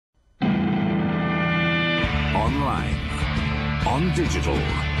online, on digital,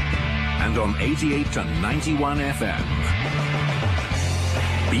 and on 88 to 91 FM.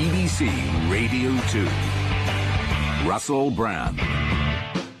 BBC Radio 2. Russell Brand.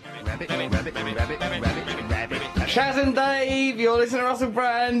 Shaz and Dave, you're listening to Russell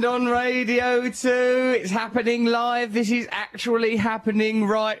Brand on Radio 2. It's happening live. This is actually happening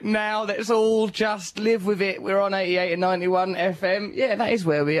right now. Let's all just live with it. We're on 88 and 91 FM. Yeah, that is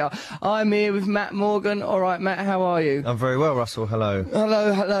where we are. I'm here with Matt Morgan. All right, Matt, how are you? I'm very well, Russell. Hello.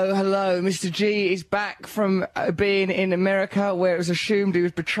 Hello, hello, hello. Mr. G is back from being in America, where it was assumed he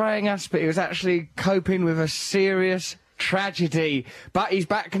was betraying us, but he was actually coping with a serious tragedy. But he's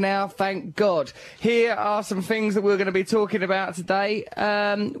back now, thank God. Here are some things that we're going to be talking about today.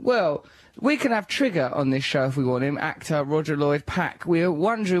 Well, we can have Trigger on this show if we want him, actor Roger Lloyd Pack. We're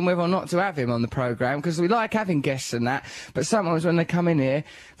wondering whether or not to have him on the programme, because we like having guests and that, but sometimes when they come in here,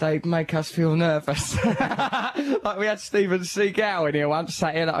 they make us feel nervous. Like we had Steven Seagal in here once,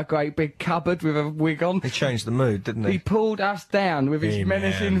 sat in like a great big cupboard with a wig on. He changed the mood, didn't he? He pulled us down with his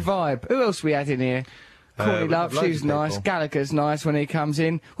menacing vibe. Who else we had in here? Courtney Love, she's nice. Gallagher's nice when he comes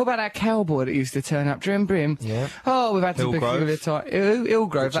in. What about that cowboy that used to turn up? Do you remember him? Yeah. Oh, we've had to book him with a time.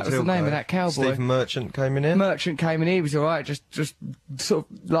 Hillgrove, that was the name of that cowboy. Stephen Merchant came in here. Merchant came in, he was alright, just sort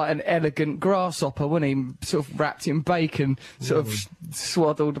of like an elegant grasshopper, wasn't he? Sort of wrapped in bacon, sort of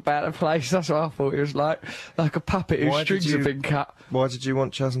swaddled about the place. That's what I thought he was like a puppet whose strings have been cut. Why did you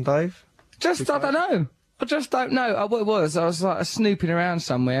want Chaz and Dave? I don't know. I just don't know. What it was, I was like snooping around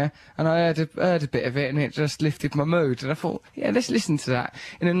somewhere, and I heard a bit of it, and it just lifted my mood. And I thought, yeah, let's listen to that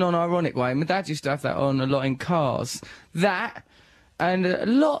in a non-ironic way. My dad used to have that on a lot in cars. That, and a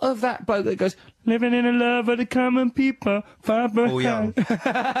lot of that bloke that goes, living in the love of the common people, far behind. Paul Young.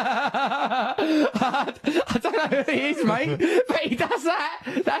 I don't know who he is, mate, but he does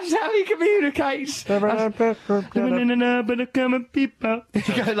that. That's how he communicates. Living in the love of the common people. He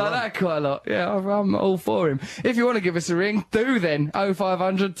goes like that quite a lot. Yeah, I'm all for him. If you want to give us a ring, do then.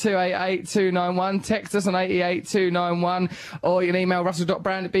 0500 288 291. Text us on 88291, or you can email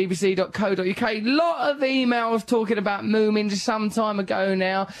russell.brand@bbc.co.uk. Lot of emails talking about Moomin some time ago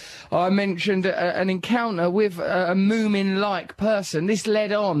now. I mentioned an encounter with a Moomin-like person. This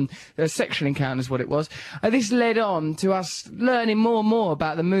led on, a sexual encounter is what it was, this led on to us learning more and more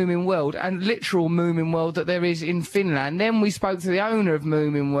about the Moomin world, and literal Moomin world that there is in Finland. Then we spoke to the owner of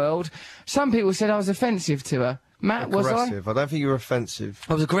Moomin World. Some people said I was offensive to her. Matt, was I? Aggressive. I don't think you were offensive.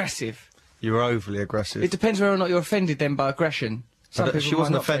 I was aggressive. You were overly aggressive. It depends whether or not you're offended then by aggression. She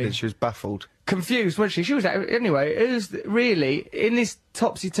wasn't offended, she was baffled. Confused, wasn't she? She was, anyway, who's really, in this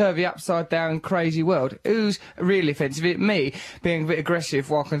topsy-turvy, upside-down, crazy world, who's really offensive? Is it me being a bit aggressive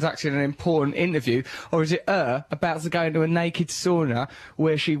while conducting an important interview, or is it her about to go into a naked sauna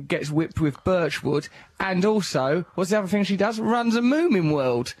where she gets whipped with birchwood, and also, what's the other thing she does? Runs a Moomin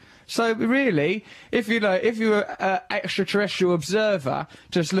World. So really, if you were an extraterrestrial observer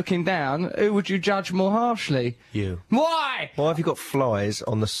just looking down, who would you judge more harshly? You. Why? Why have you got flies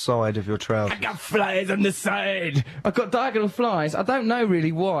on the side of your trousers? I got flies on the side. I've got diagonal flies. I don't know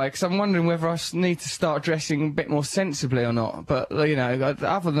really why, because I'm wondering whether I need to start dressing a bit more sensibly or not. But you know,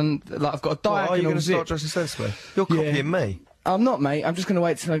 other than like, I've got a diagonal. Are you going to zip. start dressing sensibly? You're copying me. I'm not, mate. I'm just going to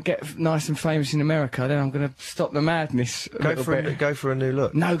wait till I get nice and famous in America. Then I'm going to stop the madness. Go for a new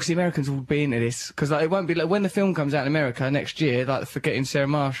look. No, because the Americans will be into this. Because like, it won't be like when the film comes out in America next year, like Forgetting Sarah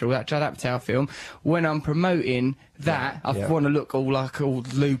Marshall, that Judd Apatow film. When I'm promoting that, I want to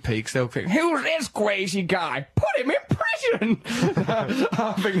loopy, because they'll think, who's this crazy guy? Put him in prison.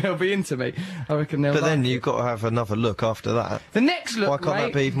 I think they'll be into me. I reckon they'll. But then you've got to have another look after that. The next look, why can't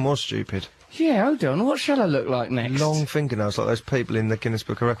that be even more stupid? Yeah, hold on. What shall I look like next? Long fingernails, like those people in the Guinness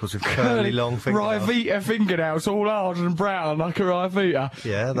Book of Records with curly, long fingernails. Ryvita fingernails, all hard and brown like a Ryvita.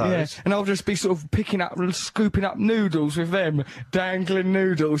 Yeah, those. Yeah. And I'll just be sort of scooping up noodles with them, dangling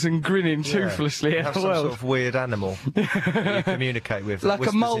noodles and grinning toothlessly at have the some world. sort of weird animal that you communicate with. Like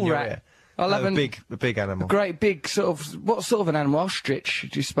a mole rat. I'll have a big animal. Great big sort of, what sort of an animal? Ostrich,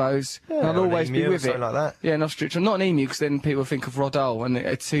 do you suppose? Yeah, I'll always emu be with or something like that. Yeah, an ostrich. Not an emu, because then people think of Rod Owl, and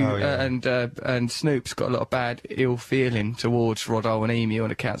and Snoop's got a lot of bad ill feeling towards Rod Owl and emu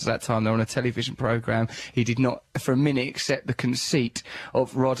on account of that time they're on a television programme. He did not for a minute accept the conceit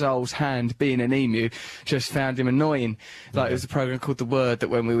of Rod Owl's hand being an emu, just found him annoying. Like, it was a programme called The Word that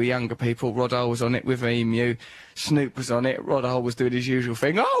when we were younger people, Rod Owl was on it with an emu, Snoop was on it, Rod Owl was doing his usual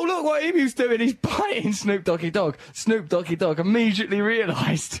thing. Oh, look what emu's doing, he's biting Snoop Doggy Dogg. Snoop Doggy Dogg immediately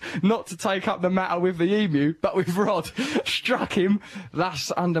realised not to take up the matter with the emu, but with Rod. Struck him, thus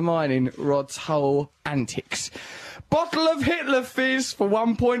undermining Rod's whole antics. Bottle of Hitler Fizz for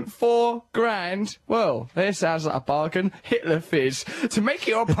 1.4 grand. Well, this sounds like a bargain. Hitler Fizz. To make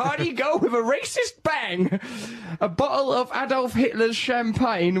your party go with a racist bang. A bottle of Adolf Hitler's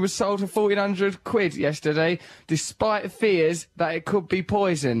champagne was sold for 1,400 quid yesterday, despite fears that it could be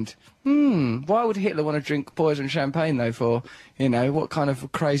poisoned. Why would Hitler want to drink poison champagne, though, for? You know, what kind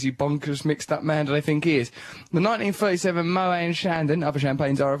of crazy, bonkers, mixed-up man do they think he is? The 1937 Moet Chandon, other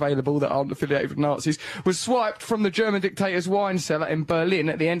champagnes are available that aren't affiliated with Nazis, was swiped from the German dictator's wine cellar in Berlin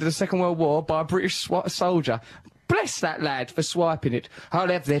at the end of the Second World War by a British soldier. Bless that lad for swiping it. I'll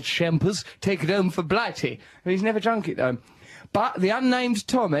have that champers, take it home for Blighty. He's never drunk it, though. But the unnamed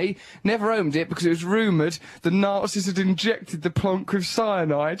Tommy never owned it because it was rumoured the Nazis had injected the plonk with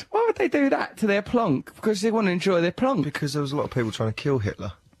cyanide. Why would they do that to their plonk? Because they want to enjoy their plonk. Because there was a lot of people trying to kill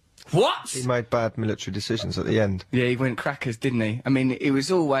Hitler. What? He made bad military decisions at the end. Yeah, he went crackers, didn't he? I mean, he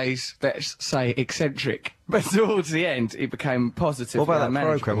was always, let's say, eccentric. But towards the end, he became positive. What about that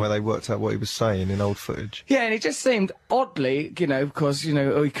programme where they worked out what he was saying in old footage? Yeah, and it just seemed oddly, you know, because, you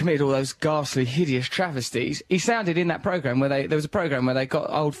know, he committed all those ghastly, hideous travesties. He sounded in that programme where there was a programme where they got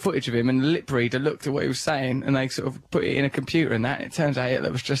old footage of him and the lip reader looked at what he was saying and they sort of put it in a computer and that. And it turns out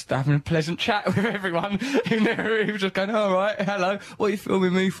Hitler was just having a pleasant chat with everyone. He was just going, all right, hello, what are you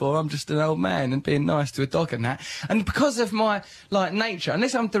filming me for? I'm just an old man and being nice to a dog and that. And because of my, like, nature,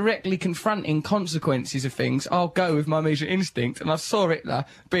 unless I'm directly confronting consequences of things, I'll go with my immediate instinct. And I saw Hitler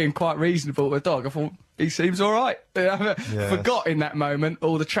being quite reasonable to a dog. I thought, he seems all right. Forgot in that moment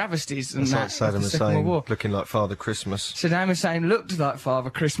all the travesties and that's that. Like Saddam Hussein looking like Father Christmas. Saddam Hussein looked like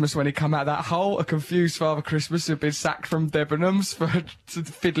Father Christmas when he come out of that hole. A confused Father Christmas who'd been sacked from Debenhams for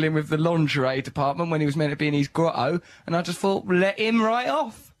fiddling with the lingerie department when he was meant to be in his grotto. And I just thought, let him right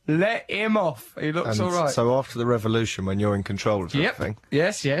off. Let him off. He looks all right. So after the revolution, when you're in control of everything,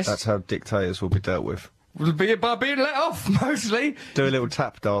 yes, that's how dictators will be dealt with. Will be by being let off, mostly. Do a little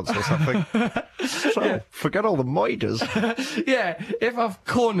tap dance or something. Forget all the Midas. Yeah, if I've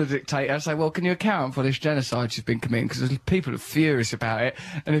cornered a dictator, I say, well, can you account for this genocide you've been committing? Because people are furious about it.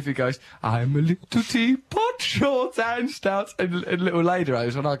 And if he goes, I'm a little teapot, short and stout, and little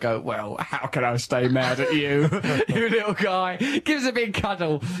lederos, and I go, well, how can I stay mad at you, you little guy? Give us a big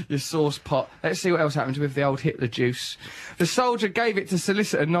cuddle, you sauce pot. Let's see what else happened with the old Hitler juice. The soldier gave it to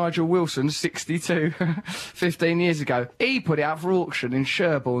solicitor Nigel Wilson, 62, 15 years ago. He put it out for auction in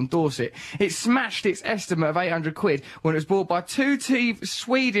Sherborne, Dorset. It smashed its estimate of 800 quid when it was bought by two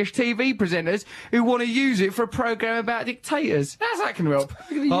Swedish TV presenters who want to use it for a programme about dictators. How's that going to help?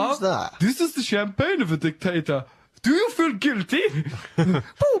 You're going to use that? This is the champagne of a dictator. Do you feel guilty? Boo,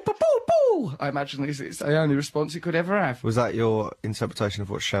 boo, boo, boo. I imagine it's the only response it could ever have. Was that your interpretation of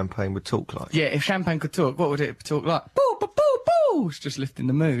what champagne would talk like? Yeah, if champagne could talk, what would it talk like? Boo, boo, boo, boo. It's just lifting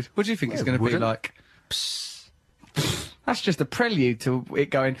the mood. What do you think it's going to be like? Psst. That's just a prelude to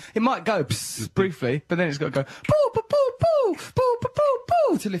it going. It might go psst briefly, but then it's got to go boo, boo, boo, boo, boo, boo, boo,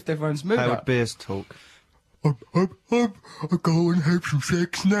 boo to lift everyone's mood How up. would beers talk? I'm go and have some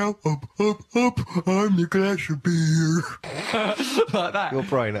sex now. I'm the glass of beer. Like that. Your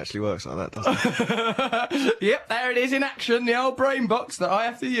brain actually works like that, doesn't it? Yep, there it is in action, the old brain box that I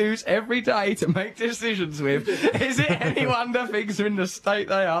have to use every day to make decisions with. Is it any wonder things are in the state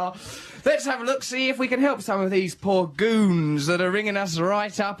they are? Let's have a look, see if we can help some of these poor goons that are ringing us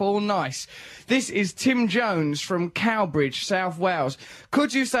right up all nice. This is Tim Jones from Cowbridge, South Wales.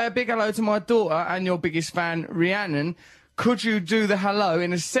 Could you say a big hello to my daughter and your biggest fan, Rhiannon? Could you do the hello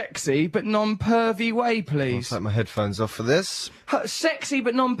in a sexy but non-pervy way, please? I'll take my headphones off for this. Sexy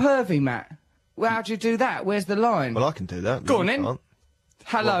but non-pervy, Matt? Well, how'd you do that? Where's the line? Well, I can do that. Go on then.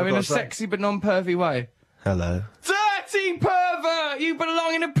 Hello in a say? sexy but non-pervy way. Hello. Dirty pervert! You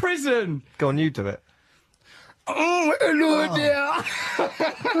belong in a prison! Go on, you do it. Oh, hello there!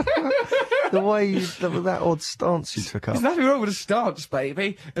 The way that odd stance you took up. There's nothing wrong with a stance,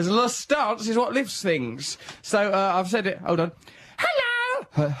 baby. There's a lot of stance is what lifts things. So, I've said it. Hold on. Hello!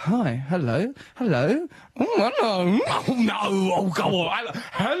 Hi. Hello. Hello. Oh, hello. Oh, no. Oh, go on.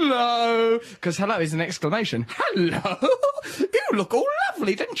 Hello. Because hello is an exclamation. Hello. You look all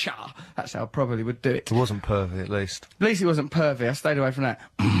lovely, don't ya? That's how I probably would do it. It wasn't pervy, at least. At least it wasn't pervy. I stayed away from that.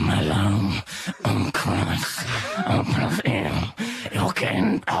 Hello. Oh, Christ. Oh, bloody. You're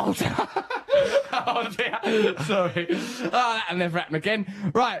getting older. Oh, dear. Sorry. Oh, that'll never happen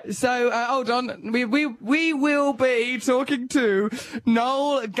again. Right, so, hold on. We will be talking to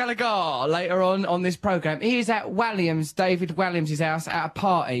Noel Gallagher later on this programme. He is at Walliams, David Walliams' house, at a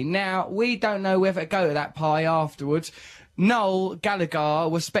party. Now, we don't know whether to go to that party afterwards. Noel Gallagher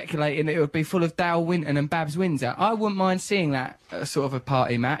was speculating that it would be full of Dale Winton and Babs Windsor. I wouldn't mind seeing that sort of a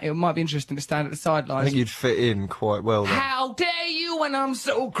party, Matt. It might be interesting to stand at the I sidelines. think you'd fit in quite well there. How dare you when I'm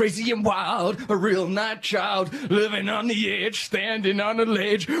so crazy and wild, a real night child, living on the edge, standing on a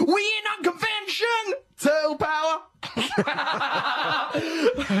ledge. We ain't on convention, toe power.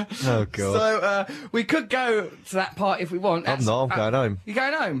 Oh, God. So we could go to that party if we want. I'm going home. You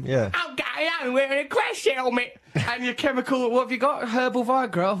going home? Yeah. I'm going home wearing a crash helmet. And your chemical, what have you got? Herbal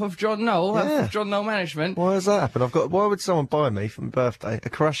Viagra off of John Knoll, Yeah. of John Knoll Management. Why does that happen? Why would someone buy me for my birthday a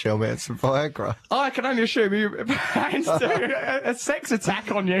crash helmet and some Viagra? I can only assume you plans to a sex attack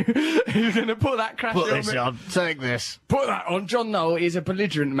on you. You're going to put that crash helmet. on. Take this. Put that on. John Knoll is a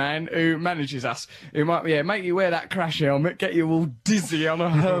belligerent man who manages us. Who might, make you wear that crash helmet, get you all dizzy on a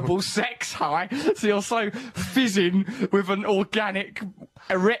herbal sex high, so you're so fizzing with an organic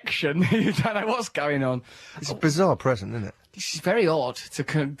erection, you don't know what's going on. It's a bizarre present, isn't it? It's very odd.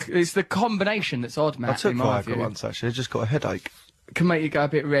 It's the combination that's odd, Matt. I took in my Viagra view. once, actually. I just got a headache. Can make you go a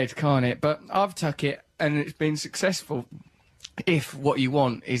bit red, can't it? But I've took it and it's been successful. If what you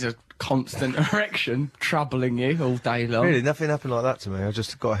want is a constant erection troubling you all day long. Really, nothing happened like that to me. I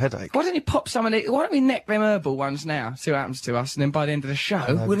just got a headache. Why don't you pop some of the... Why don't we neck them herbal ones now, see what happens to us, and then by the end of the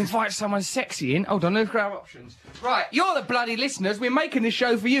show, we'll invite someone sexy in. Hold on, look at our options. Right, you're the bloody listeners. We're making this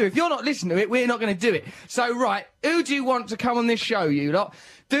show for you. If you're not listening to it, we're not going to do it. So, right, who do you want to come on this show, you lot?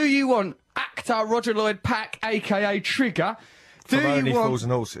 Do you want actor Roger Lloyd Pack, a.k.a. Trigger? Do From Only you want... Fools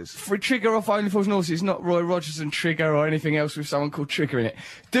and Horses. For Trigger off Only Fools and Horses, not Roy Rogers and Trigger or anything else with someone called Trigger in it.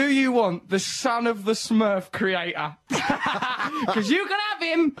 Do you want the son of the Smurf creator? Because you can have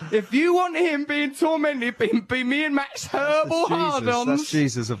him if you want him being tormented be me and Matt's herbal hard-ons. That's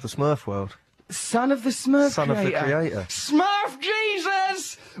Jesus of the Smurf world. Son of the Smurf Son of the creator. Smurf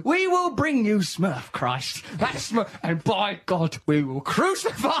Jesus! We will bring you Smurf Christ. That's Smurf. And by God, we will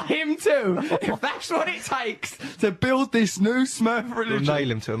crucify him too. If that's what it takes to build this new Smurf We'll religion.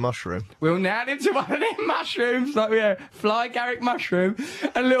 nail him to a mushroom. We'll nail him to one of them mushrooms, like, yeah, Fly Garrick mushroom.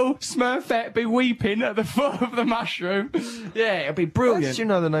 A little Smurfette be weeping at the foot of the mushroom. Yeah, it'll be How brilliant. did you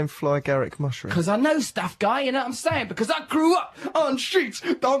know the name Fly Garrick mushroom? Because I know stuff, guy, you know what I'm saying? Because I grew up on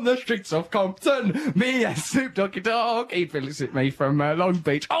the streets of Compton. Me and Snoop Doggy Dogg. He'd visit me from Long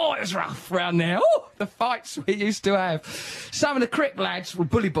Beach. Oh, it was rough round there. Oh, the fights we used to have. Some of the crick lads were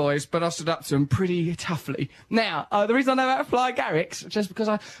bully boys, but I stood up to them pretty toughly. Now, the reason I know about Fly Garricks, just because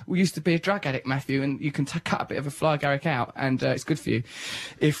we used to be a drug addict, Matthew, and you can cut a bit of a Fly Garrick out, and it's good for you.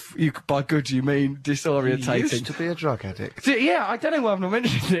 If you, by good, you mean disorientating. You used to be a drug addict. Yeah, I don't know why I've not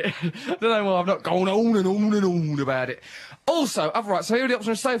mentioned it. I don't know why I've not gone on and on and on about it. Also, right, so here are the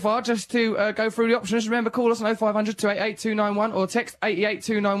options so far. Just to go through the options, remember, call us on 0500 288 291 or text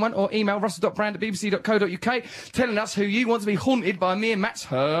 88291 or email russell.brand@bbc.co.uk telling us who you want to be haunted by me and Matt's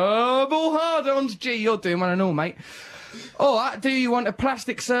herbal hard-ons. Gee, you're doing one and all, mate. All right, do you want a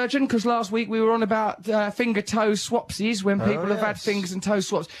plastic surgeon? Because last week we were on about finger-toe swapsies, when people have had fingers and toe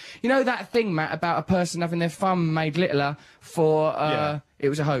swaps. You know that thing, Matt, about a person having their thumb made littler for... It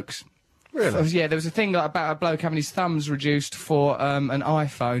was a hoax. Really? Yeah, there was a thing about a bloke having his thumbs reduced for an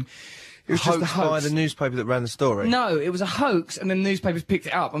iPhone. It was just a Hoaxed by hoax. the newspaper that ran the story? No, it was a hoax, and then the newspapers picked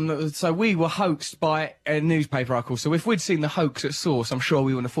it up, and so we were hoaxed by a newspaper article. So if we'd seen the hoax at source, I'm sure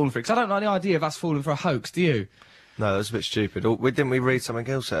we wouldn't have fallen for it. 'Cause I don't like the idea of us falling for a hoax, do you? No, that was a bit stupid. Didn't we read something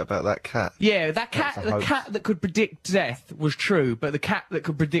else out about that cat? Yeah, that cat, a the hoax. cat that could predict death was true, but the cat that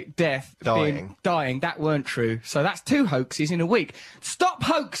could predict death dying, that weren't true. So that's 2 hoaxes in a week. Stop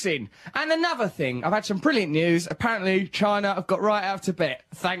hoaxing! And another thing, I've had some brilliant news. Apparently, China have got right out of Tibet,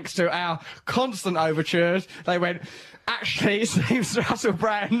 thanks to our constant overtures. They went, actually, it seems Russell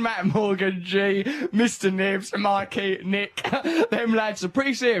Brand, Matt Morgan, G, Mr. Nibs, Mikey, Nick, them lads are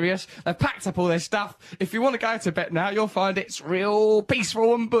pretty serious. They've packed up all their stuff. If you want to go to Tibet now, you'll find it's real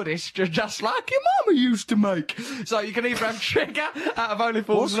peaceful and Buddhist, just like your mama used to make. So you can either have Trigger out of Only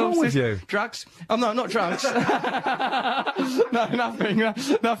Fools What's and wrong Horses. with you? Drugs. Oh, no, not drugs. No, nothing.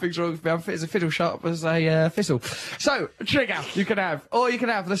 Nothing's wrong with me. I'm fit as a fiddle, sharp as a thistle. So, Trigger, you can have. Or you can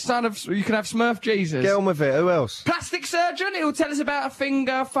have the son of... You can have Smurf Jesus. Get on with it. Who else? Plastic surgeon, it will tell us about a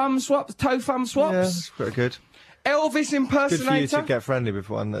finger thumb swaps, toe thumb swaps. Yeah, that's pretty good. Elvis Good impersonator. for you to get friendly with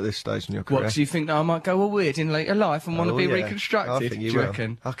one at this stage in your career. What, 'cause you think that I might go all weird in later life and want to be yeah. reconstructed? I think do you you will.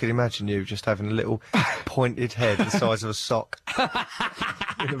 reckon? I could imagine you just having a little pointed head the size of a sock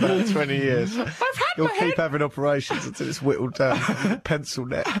in about 20 years. I've had You'll keep having operations until it's whittled down. Pencil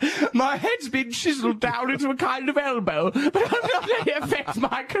neck. My head's been chiseled down into a kind of elbow, but I'm not letting it affect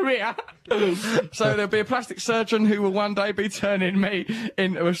my career. So there'll be a plastic surgeon who will one day be turning me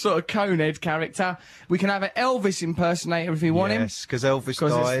into a sort of Conehead character. We can have an Elvis impersonator if you want him. Yes, because Elvis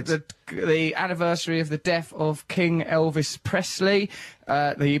died. It's the anniversary of the death of King Elvis Presley,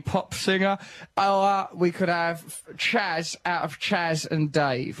 the pop singer. Or we could have Chaz out of Chaz and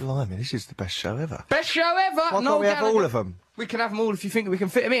Dave. Blimey, this is the best show ever. Best show ever! Why can't we have all of them? We can have them all if you think we can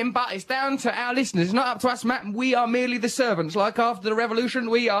fit them in, but it's down to our listeners. It's not up to us, Matt. We are merely the servants. Like after the revolution,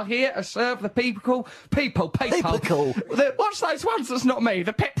 we are here to serve the people. What's those ones that's not me?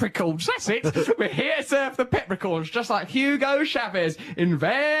 The petrichors, that's it. We're here to serve the petrichors, just like Hugo Chavez in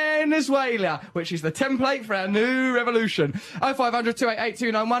Venezuela, which is the template for our new revolution. 0500 288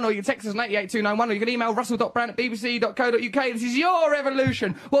 291, or you can text us on 88291, or you can email russell.brown@bbc.co.uk. This is your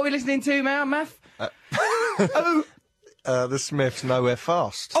revolution. What are we listening to now, Math? The Smiths, Nowhere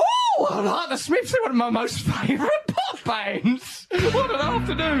Fast. Oh, I like the Smiths. They're one of my most favourite pop bands. What an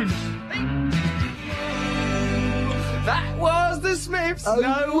afternoon. That was the Smiths. Do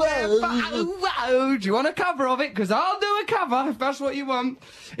you want a cover of it? Because I'll do a cover if that's what you want.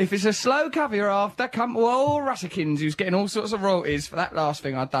 If it's a slow cover you're after, come to old Russikins, who's getting all sorts of royalties for that last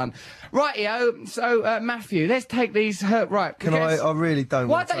thing I've done. Rightio, so Matthew, let's take these. Right, I really don't.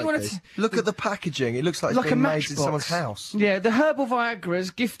 Why want to don't you take want these. to? Look at the packaging. It looks like it's Like a been made in matchbox. someone's house. Yeah, the herbal Viagra's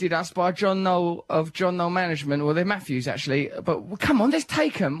gifted us by John Knoll of John Knoll Management, or they're Matthews actually. But well, come on, let's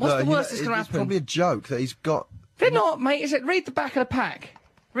take them. What's the worst that's going to It's happen? probably a joke that he's got. They're not, mate. Is it? Read the back of the pack.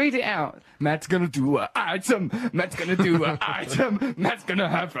 Read it out. Matt's gonna do an item. Matt's gonna do an item. Matt's gonna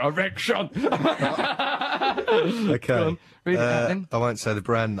have an erection. Okay. Read it out then. I won't say the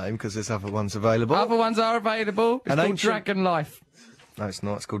brand name because there's other ones available. Other ones are available. It's An called ancient- Dragon Life. No, it's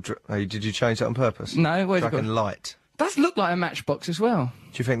not. It's called. Oh, did you change that on purpose? No, where's it Dragon called? Light. Does look like a matchbox as well.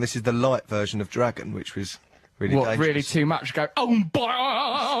 Do you think this is the light version of Dragon, which was really What, dangerous? really too much? Go, oh, boy!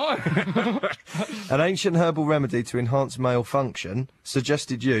 An ancient herbal remedy to enhance male function.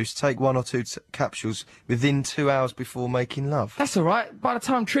 Suggested use: take 1 or 2 capsules within 2 hours before making love. That's all right. By the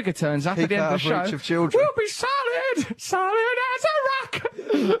time Trigger turns up Keep at the end out of the show, of reach of children. we'll be solid as a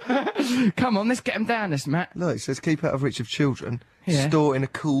rock. Come on, let's get him down this, Matt. Look, it says keep out of reach of children. Yeah. Store in a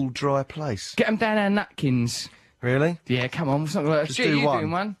cool, dry place. Get him down our napkins. Really? Yeah, come on. It's not gonna... Just G, do you one.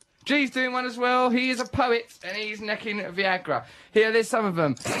 doing one? G's doing one as well. He is a poet, and he's necking Viagra. Here, there's some of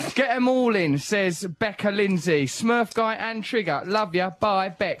them. Get them all in, says Becca Lindsay. Smurf Guy and Trigger. Love ya. Bye,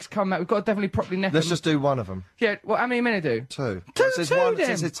 Bex. Come out. We've got to definitely properly neck Let's them. just do one of them. Yeah, well, how many men to do? 2. Two, It says two one. It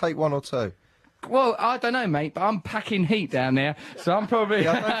then. says take 1 or 2. Well, I don't know, mate, but I'm packing heat down there, so I'm probably...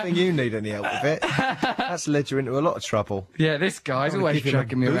 Yeah, I don't think you need any help with it. That's led you into a lot of trouble. Yeah, this guy's I'm always giving him a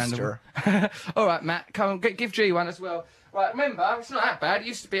dragging me around. booster. All right, Matt, come on, give G one as well. Right, remember, it's not that bad. It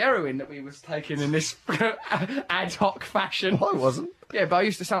used to be heroin that we was taking in this ad hoc fashion. I wasn't. Yeah, but I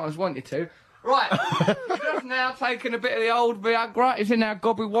used to sometimes wanted to. Right, just now taking a bit of the old Viagra. It's in our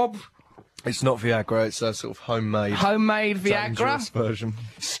gobby wob. It's not Viagra. It's a sort of homemade Homemade dangerous Viagra. version.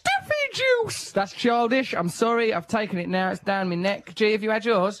 Stuffy juice! That's childish. I'm sorry, I've taken it now. It's down my neck. G, have you had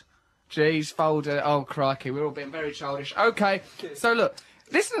yours? G's folder. Oh, crikey, we're all being very childish. Okay, so look,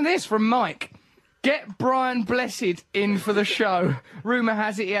 listen to this from Mike. Get Brian Blessed in for the show. Rumour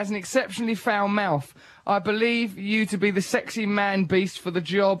has it he has an exceptionally foul mouth. I believe you to be the sexy man beast for the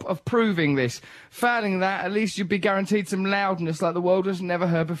job of proving this. Failing that, at least you'd be guaranteed some loudness like the world has never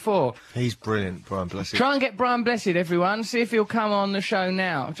heard before. He's brilliant, Brian Blessed. Try and get Brian Blessed, everyone. See if he'll come on the show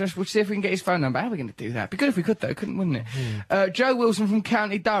now. We'll see if we can get his phone number. How are we going to do that? It'd be good if we could, though, wouldn't it? Joe Wilson from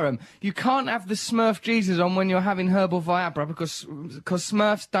County Durham. You can't have the Smurf Jesus on when you're having herbal Viagra because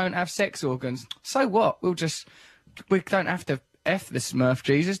Smurfs don't have sex organs. So what? We don't have to F the Smurf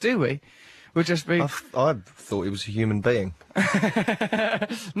Jesus, do we? We'll just be... I thought he was a human being.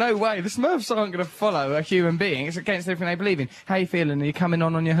 No way. The Smurfs aren't going to follow a human being. It's against everything they believe in. How you feeling? Are you coming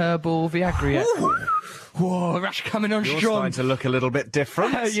on your herbal Viagra yet? Whoa, Rush coming on You're strong. starting to look a little bit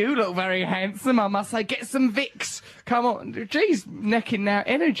different. You look very handsome, I must say. Get some Vicks. Come on. G's necking now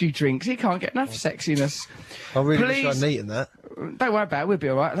energy drinks. He can't get enough sexiness. I really Please. wish I'd eaten that. Don't worry about it, we'll be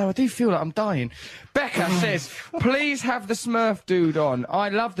alright. Though I do feel like I'm dying. Becca says, please have the Smurf dude on. I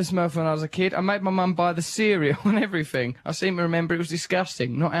loved the Smurf when I was a kid. I made my mum buy the cereal and everything. I seem to remember it was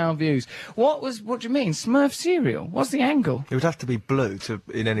disgusting, not our views. What do you mean? Smurf cereal? What's the angle? It would have to be blue to,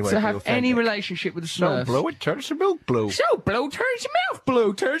 in any way, To be have authentic. any relationship with the So Smurfs. blue, it turns to milk blue. So blue turns your mouth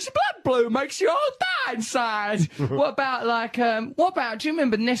blue, turns your blood blue, makes you all die inside. What about, do you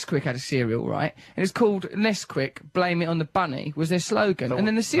remember Nesquik had a cereal, right? And it's called Nesquik, Blame It on the Bunny. bunny was their slogan, and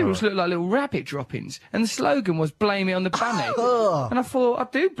then the cereals looked like little rabbit droppings, and the slogan was blame it on the bunny. And I thought, I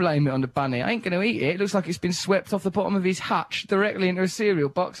do blame it on the bunny. I ain't going to eat it. It looks like it's been swept off the bottom of his hutch directly into a cereal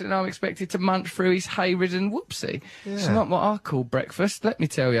box, and I'm expected to munch through his hay-ridden whoopsie. It's not what I call breakfast, let me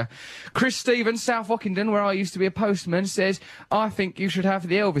tell you. Chris Stevens, South Ockenden, where I used to be a postman, says, I think you should have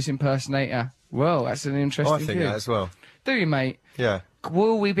the Elvis impersonator. Well, that's an interesting I think view. that as well. Do you, mate? Yeah.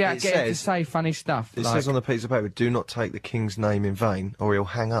 Will we be able to It get him to says- say funny stuff? It like, says on the piece of paper, do not take the king's name in vain, or he'll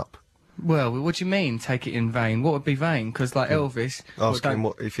hang up. well, what do you mean, take it in vain? What would be vain? Because, like, Elvis... Ask him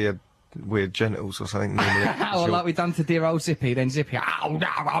what if he had weird genitals or something. Oh, like we done to dear old Zippy, then Zippy, oh no,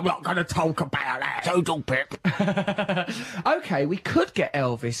 I'm not going to talk about that. Total pip. Okay, we could get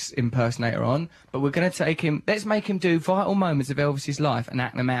Elvis impersonator on, but we're going to take him, let's make him do vital moments of Elvis's life and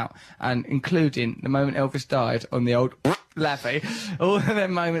act them out, and including the moment Elvis died on the old Laffy. All of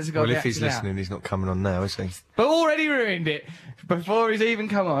them moments have got to Well, be if he's acted out. listening, he's not coming on now, is he? But already ruined it before he's even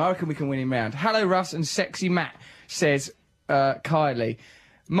come on. I reckon we can win him round. Hello, Russ, and Sexy Matt says, Kylie.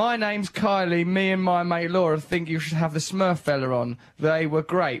 My name's Kylie. Me and my mate Laura think you should have the Smurf fella on. They were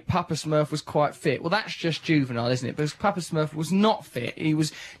great. Papa Smurf was quite fit. Well, that's just juvenile, isn't it? Because Papa Smurf was not fit. He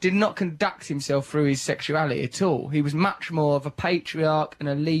did not conduct himself through his sexuality at all. He was much more of a patriarch and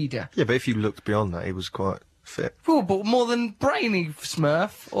a leader. Yeah, but if you looked beyond that, he was quite fit. Well, but more than Brainy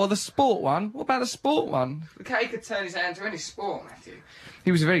Smurf or the sport one. What about the sport one? Okay, he could turn his hand to any sport, Matthew.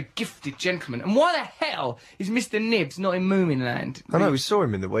 He was a very gifted gentleman. And why the hell is Mr. Nibs not in Moominland? I know, we saw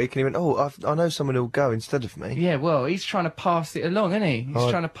him in the week and he went, oh, I know someone who'll go instead of me. Yeah, well, he's trying to pass it along, isn't he? He's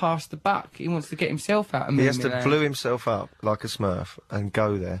trying to pass the buck. He wants to get himself out of Moominland. He has to blue himself up like a Smurf and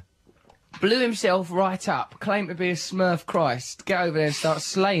go there. Blew himself right up, claimed to be a Smurf Christ, get over there and start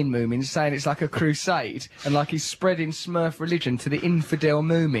slaying Moomins, saying it's like a crusade, and like he's spreading Smurf religion to the infidel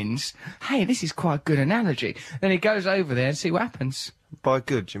Moomins. Hey, this is quite a good analogy. Then he goes over there and see what happens. By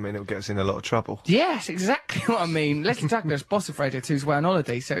good, do you mean it'll get us in a lot of trouble? Yes, exactly what I mean. Leslie Douglas, boss of Radio 2's away on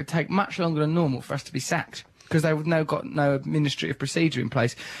holiday, so it would take much longer than normal for us to be sacked, because they would got no administrative procedure in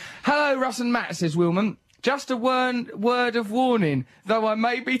place. Hello, Russ and Matt, says Wilman. Just a word of warning, though I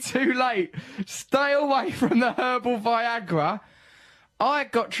may be too late. Stay away from the herbal Viagra. I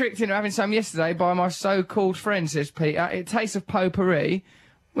got tricked into having some yesterday by my so-called friend, says Peter. It tastes of potpourri,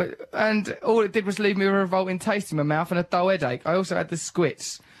 and all it did was leave me with a revolting taste in my mouth and a dull headache. I also had the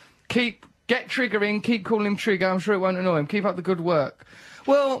squits. Get Trigger in, keep calling him Trigger, I'm sure it won't annoy him. Keep up the good work.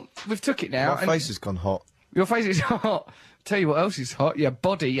 Well, we've took it now. My face has gone hot. Your face is hot. Tell you what else is hot, your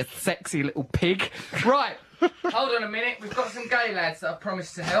body, you sexy little pig. Right, hold on a minute, we've got some gay lads that I've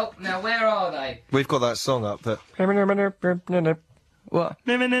promised to help. Now, where are they? We've got that song up that... What?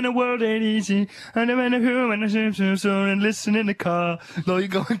 Living in a world ain't easy. I never know who and I so and listen in the car. Though you're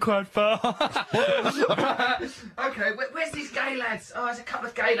going quite far. Okay, where's these gay lads? Oh, there's a couple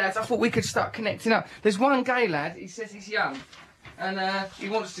of gay lads. I thought we could start connecting up. There's one gay lad, he says he's young. And he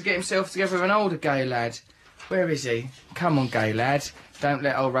wants to get himself together with an older gay lad. Where is he? Come on, gay lad. Don't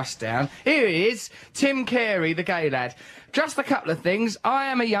let old Russ down. Here he is, Tim Carey, the gay lad. Just a couple of things. I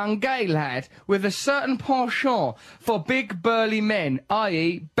am a young gay lad with a certain penchant for big burly men,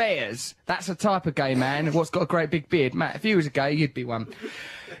 i.e. bears. That's a type of gay man what's got a great big beard. Matt, if you was a gay, you'd be one.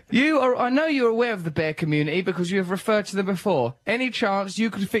 I know you're aware of the bear community because you have referred to them before. Any chance you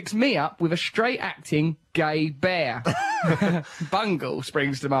could fix me up with a straight-acting gay bear? Bungle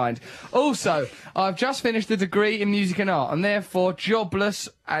springs to mind. Also, I've just finished a degree in music and art and therefore jobless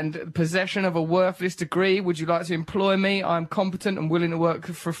and possession of a worthless degree. Would you like to employ me? I'm competent and willing to work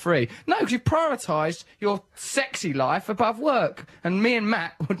for free. No, because you've prioritised your sexy life above work. And me and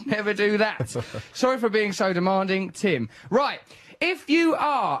Matt would never do that. Sorry for being so demanding, Tim. Right. If you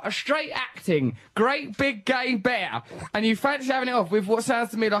are a straight-acting, great big gay bear, and you fancy having it off with what sounds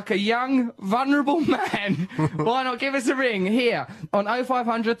to me like a young, vulnerable man, why not give us a ring here on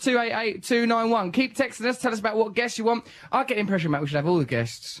 0500 288 291. Keep texting us, tell us about what guests you want. I get the impression, Matt, we should have all the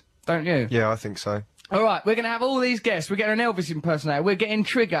guests. Don't you? Yeah, I think so. All right, we're going to have all these guests. We're getting an Elvis impersonator. We're getting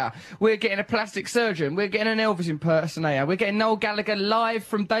Trigger. We're getting a plastic surgeon. We're getting an Elvis impersonator. We're getting Noel Gallagher live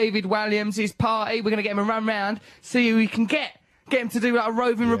from David Walliams' party. We're going to get him a run round, see who we can get. Get him to do like a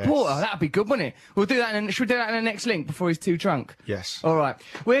roving reporter. That'd be good, wouldn't it? We'll do that. Should we do that in the next link before he's too drunk? Yes. All right.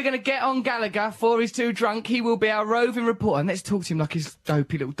 We're going to get on Gallagher before he's too drunk. He will be our roving reporter. And let's talk to him like his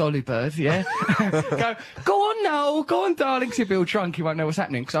dopey little dolly bird, yeah? Go on, Noel. Go on, darling. 'Cause he'll be all drunk. He won't know what's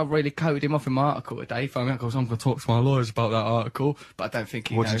happening. Because I've really coded him off in my article today. Phone me up, goes, I'm going to talk to my lawyers about that article. But I don't think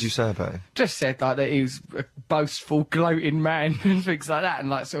he knows. What did you say about him? Just said like that he was a boastful, gloating man and things like that. And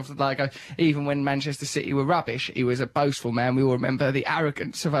like sort of like even when Manchester City were rubbish, he was a boastful man. We all remember the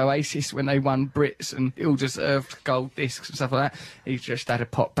arrogance of Oasis when they won Brits and ill-deserved gold discs and stuff like that. He's just had a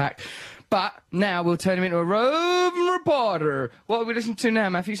pop back. But now we'll turn him into a roving reporter. What are we listening to now,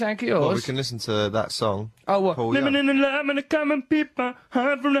 Matthew? Thank yours. Well, we can listen to that song. Oh, what? Paul Young. Living in the love and the common people,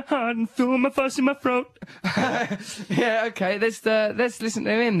 hard from the heart and through my fuss in my throat. Yeah, okay, let's listen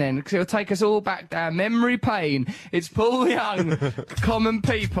to him then, because he'll take us all back down memory lane. It's Paul Young, Common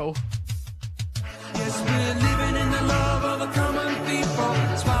People. Yes, we're living in the love of a common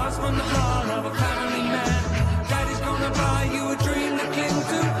people. Smiles from the heart of a family man. Daddy's gonna buy you a dream to cling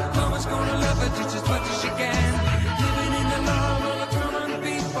to. Mama's gonna love her just as much as she can. Living in the love of a common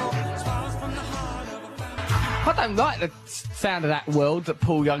people. Smiles from the heart of a family. I don't like the sound of that world that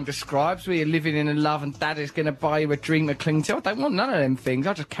Paul Young describes, where you're living in a love and Daddy's going to buy you a dream to cling to. I don't want none of them things.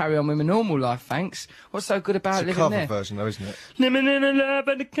 I'll just carry on with my normal life, thanks. What's so good about It's a living cover there? version, though, isn't it? Living in the love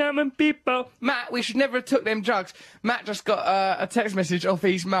and the common people. Matt, we should never have took them drugs. Matt just got a text message off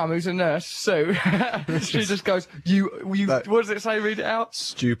his mum, who's a nurse, Sue. She just goes, what does it say? Read it out.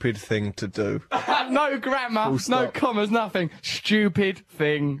 Stupid thing to do. No grammar, no stop. commas, nothing. Stupid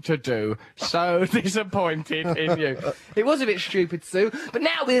thing to do. So disappointed in you. It was a bit stupid, Sue, but now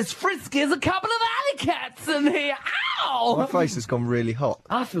we're as frisky as a couple of alley cats in here. My Ow! face has gone really hot.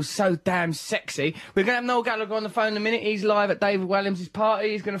 I feel so damn sexy. We're going to have Noel Gallagher on the phone in a minute. He's live at David Williams'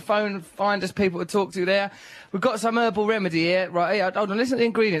 party. He's going to phone and find us people to talk to there. We've got some herbal remedy here. Right, here, hold on, listen to the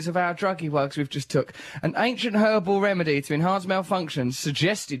ingredients of our druggy works we've just took. An ancient herbal remedy to enhance malfunctions.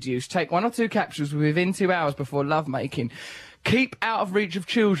 Suggested use. Take 1 or 2 capsules within 2 hours before lovemaking. Keep out of reach of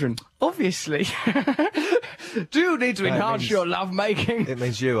children. Obviously. Do you need to enhance your lovemaking? It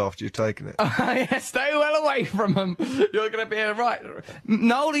means you after you've taken it. Yeah, stay well away from them. You're going to be all right.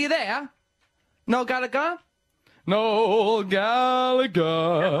 Noel, are you there? Noel Gallagher? Noel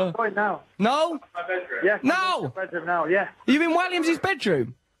Gallagher. Right now. No? My bedroom. Yeah. No! Bedroom now. Yeah. Are you in Williams'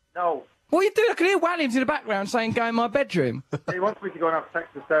 bedroom? No. What are you doing? I can hear Williams in the background saying, go in my bedroom. He wants me to go and have sex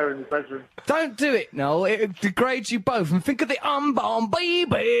with Sarah in his bedroom. Don't do it, Noel. It degrades you both. And think of the unborn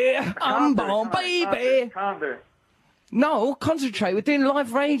baby. Unborn baby. Can't do it. No, concentrate. We're doing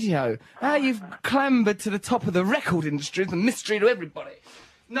live radio. How you've clambered to the top of the record industry is a mystery to everybody.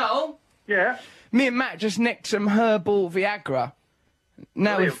 No, Yeah. me and Matt just nicked some herbal Viagra.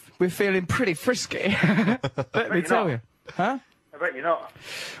 Now Brilliant. we're feeling pretty frisky. Let me you're tell not. you. Huh? I bet you're not.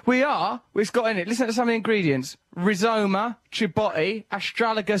 We are. It's got in it. Listen to some of the ingredients. Rhizoma, chibotti,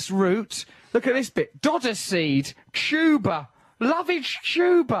 astragalus root. Look at this bit. Dodder seed, tuber, lovage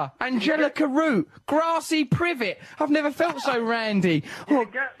tuber, angelica root, grassy privet. I've never felt so randy. Oh, You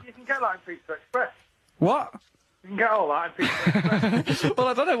can get that in Pizza Express. what? You can get all that in Pizza Express. Well,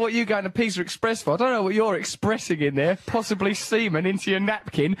 I don't know what you're going to Pizza Express for. I don't know what you're expressing in there. Possibly semen into your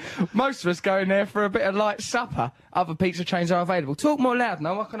napkin. Most of us go in there for a bit of light supper. Other pizza chains are available. Talk more loud,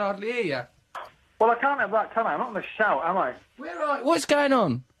 no, I can hardly hear you. Well, I can't have that, can I? I'm not going to shout, am I? Where are? What's going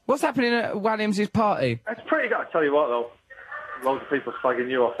on? What's happening at Williams' party? It's pretty good. I tell you what, though. Loads of people slagging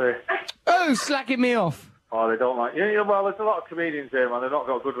you off here. Oh, slacking me off. Oh, they don't like you. Yeah, well, there's a lot of comedians here, man. They've not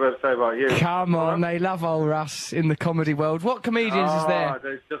got a good word to say about you. Come on, they love old Russ in the comedy world. What comedians is Oh, there?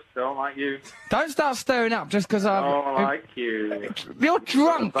 they just don't like you. Don't start stirring up just because Don't like you. You're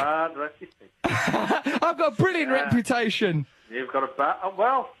drunk. Bad reputation. I've got a brilliant reputation. You've got a bad...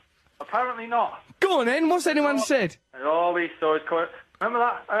 well, apparently not. Go on then, what's anyone said? And all these stories coming... Remember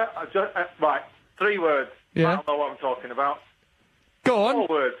that? Right, 3 words. Yeah. I don't know what I'm talking about. Go on. 4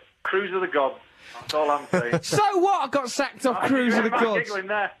 words. Cruise of the Gods. That's all I'm saying. So what? I got sacked off Cruise of the I'm Gods. giggling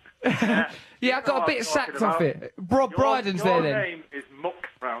there. Yeah, I got a bit sacked off it. Rob Brydon's your there then. name is Muck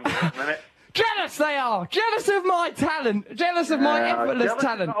round here at the minute. Jealous they are! Jealous of my talent! Jealous of my effortless jealous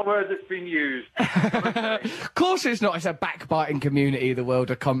talent! is not a word that's been used. Of course it's not. It's a backbiting community, the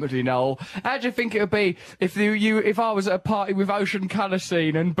world of comedy, Noel. How do you think it would be if if I was at a party with Ocean Colour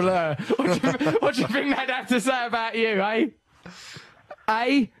Scene and Blur? What do you think they'd have to say about you, eh?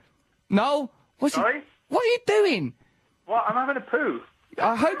 Eh? Noel? Sorry? What are you doing? What? I'm having a poo.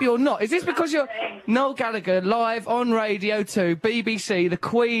 I hope you're not. Is this because you're Noel Gallagher live on Radio 2, BBC, the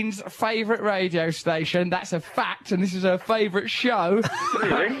Queen's favourite radio station? That's a fact, and this is her favourite show.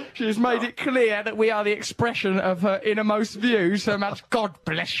 Really? She's made it clear that we are the expression of her innermost views. So much. God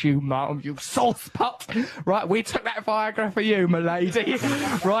bless you, Mum, you sauce pot. Right, we took that Viagra for you, my lady.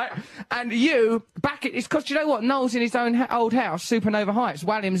 Right, and you It's because, you know what? Noel's in his own old house, Supernova Heights.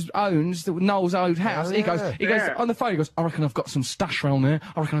 Walliams owns Noel's old house. He goes on the phone, he goes, I reckon I've got some stash round there.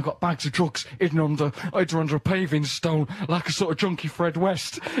 I reckon I've got bags of drugs hidden under a paving stone, like a sort of junkie Fred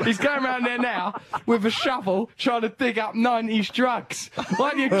West. He's going around there now with a shovel, trying to dig up 90s drugs.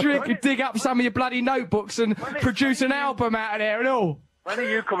 Why don't you dig up some of your bloody notebooks and produce an album out of there and all? When are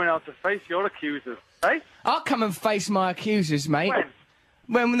you coming out to face your accusers, eh? I'll come and face my accusers, mate.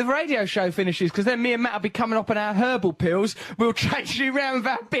 When the radio show finishes, because then me and Matt will be coming up on our herbal pills. We'll chase you round with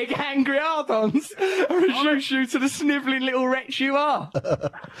our big angry hard-ons and reduce you to the snivelling little wretch you are.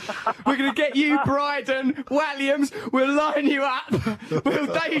 We're going to get you, Bryden, Walliams. We'll line you up.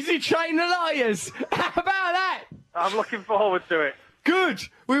 We'll daisy chain the liars. How about that? I'm looking forward to it. Good,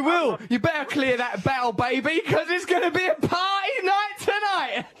 we will. You better clear that bell, baby, because it's going to be a party night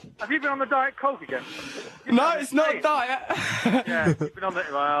tonight. Have you been on the Diet Coke again? No, it's not diet. Yeah, you've been on it.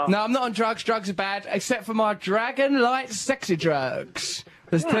 Well, No, I'm not on drugs. Drugs are bad, except for my Dragon Light sexy drugs.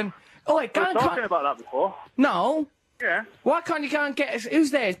 There's Oh, wait, go we and were talking about that before. No. Yeah. Why can't you go and get... Who's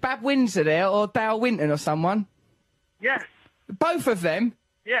there? Is Bab Windsor there, or Dale Winton or someone? Yes. Both of them?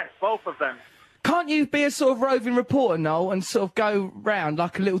 Yes, both of them. Can't you be a sort of roving reporter, Noel, and sort of go round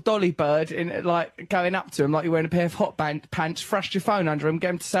like a little dolly bird, like going up to him like you're wearing a pair of hot pants, thrust your phone under him, get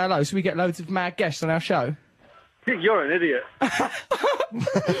him to say hello, so we get loads of mad guests on our show? You're an idiot. Why are you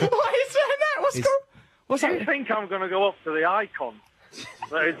saying that? What's Do you that? think I'm going to go up to the icon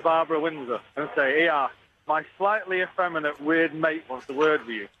that is Barbara Windsor and say, yeah, my slightly effeminate weird mate wants a word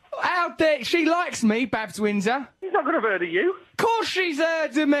with you? How dare... She likes me, Babs Windsor. He's not going to have heard of you. Of course she's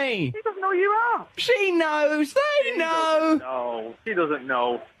heard of me. He doesn't know who you are. She knows. They know. No, he doesn't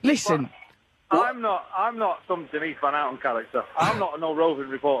know. Listen. I'm not some Denise Van Outen character. I'm not no roving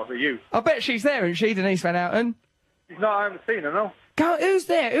reporter for you. I bet she's there, isn't she, Denise Van Outen? She's not. I haven't seen her, no. Go, who's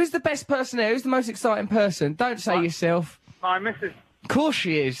there? Who's the best person there? Who's the most exciting person? Don't say yourself. My missus. Of course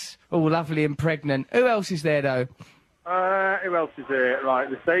she is. Oh, lovely and pregnant. Who else is there, though? Who else is there? Right,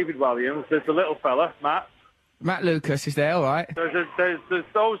 there's David Walliams. There's the little fella, Matt. Matt Lucas is there, all right. There's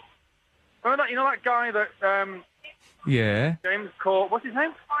those. Remember that? You know that guy that Yeah. James what's his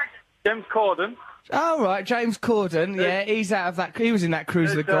name? James Corden. Oh, right, James Corden. Yeah, he's out of that. He was in that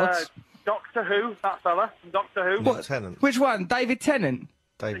Cruise of the There's, Gods. Doctor Who, that fella from Doctor Who. What? Tennant. Which one? David Tennant?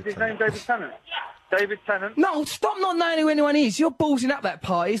 David Is his name Tennant. David Tennant? David Tennant. No, stop not knowing who anyone is. You're ballsing up that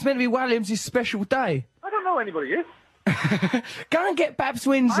party. It's meant to be Walliams' special day. I don't know who anybody is. Go and get Babs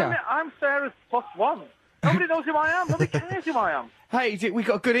Windsor. I'm Sarah's +1. Nobody knows who I am. Nobody cares who I am. Hey, we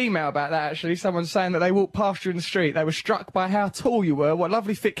got a good email about that, actually. Someone saying that they walked past you in the street. They were struck by how tall you were, what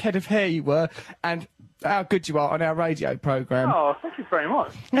lovely thick head of hair you were, and how good you are on our radio programme. Oh, thank you very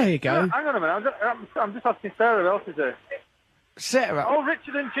much. There you go. Hang on a minute. I'm just asking Sarah who else is there. Sarah. Oh,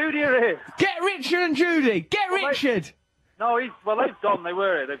 Richard and Judy are here. Get Richard and Judy. Get Richard. No, they've gone. They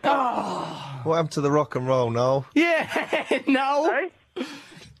were here. They've gone. What happened to the rock and roll, Noel? Yeah, no. Hey?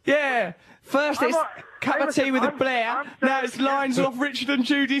 Yeah. First it's cup of tea with a I'm Blair. Sarah's Now it's lines off Richard and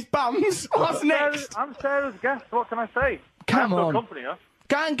Judy's bums. What's next? I'm Sarah's guest. What can I say? Come I have on. to accompany her.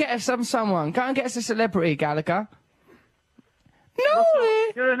 Go and get us someone. Go and get us a celebrity, Gallagher. No.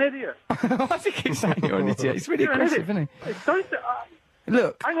 You're an idiot. Why does he keep saying you're an idiot? It's really You're an aggressive, idiot. isn't Sorry, he?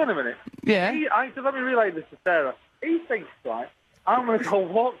 Look. hang on a minute. Yeah. So let me relay this to Sarah. He thinks, right, I'm going to go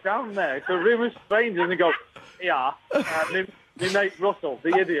walk down there to a room of strangers and go, yeah, my mate Russell,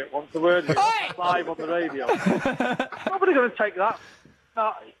 the idiot, wants a word with you live on the radio. Nobody going to take that.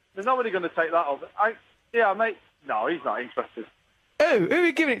 No, there's nobody going to take that over. Yeah, mate. No, he's not interested. Who? Who are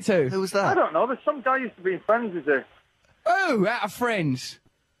you giving it to? Who was I that? don't know. There's some guy used to be friends with her. Who? Out of Friends.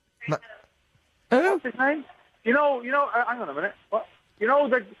 Who? What's his name? You know. Hang on a minute. What?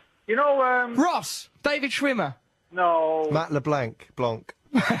 Ross. David Schwimmer. No. Matt LeBlanc. Blanc.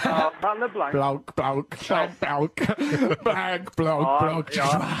 Matt LeBlanc. Blanc. Blanc. Blanc.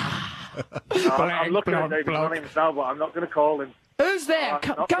 I'm looking at David Williams now, but I'm not going to call him. Who's there?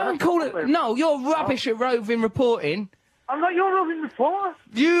 not Go and that. call it. No, you're rubbish at roving reporting. I'm not your roving reporter.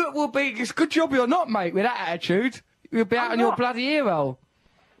 You will be. It's a good job you're not, mate, with that attitude. You'll be out I'm on your not. bloody ear roll.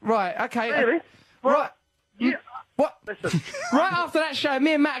 Right, okay. Really? Right. Yeah. What? Listen. Right after that show,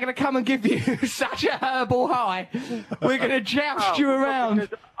 me and Matt are going to come and give you such a herbal high. We're going to joust you around.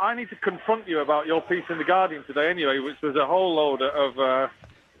 Because I need to confront you about your piece in The Guardian today anyway, which was a whole load of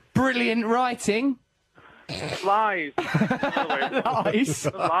Brilliant writing. lies. Lies.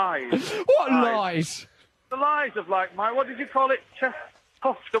 The lies. What lies? The lies of, like, what did you call it?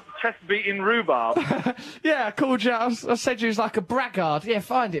 Puffed up chest-beating rhubarb. Yeah, I called you. I said you was like a braggart. Yeah,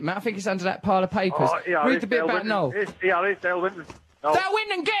 find it, Matt. I think it's under that pile of papers. Oh, yeah, Read it's the bit Dale about Winton. Noel. It's Dale Winton. No. That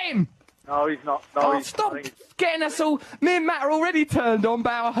Winton, get him! No, he's not. No, Oh, he's, stop I think getting us all. Me and Matt are already turned on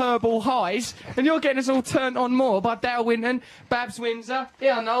by our herbal highs, and you're getting us all turned on more by Dale Winton, Babs Windsor.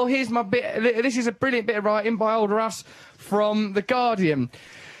 Yeah, no, here's my bit. This is a brilliant bit of writing by old Russ from The Guardian.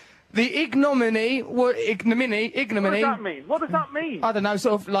 The ignominy. What does that mean? What does that mean? I don't know,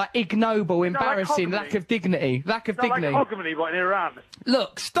 sort of like ignoble, embarrassing, cognomy? lack of dignity. Lack of Not like dignity. Hogmanay, but in Iran.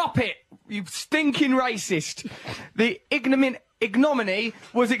 Look, stop it, you stinking racist. The ignominy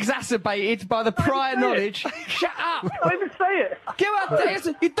was exacerbated by the prior say it. knowledge. Shut up. Don't even say it.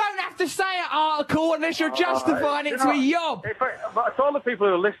 You don't have to say an article unless you're justifying it to a yob. But to all the people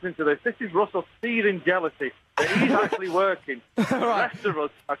who are listening to this is Russell seething jealousy that he's actually working. The rest of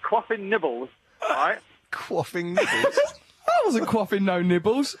us are quaffing nibbles, right? Quaffing nibbles. I wasn't quaffing no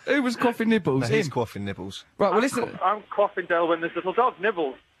nibbles. Who was quaffing nibbles? No, he's Him. quaffing nibbles. Right, well listen. I'm quaffing Dale Winton's little dog,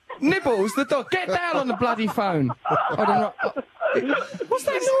 Nibbles. Nibbles, the dog. Get down on the bloody phone. Hold on. What's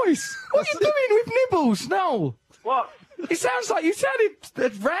that noise? What are you doing with Nibbles? No. What? It sounds like you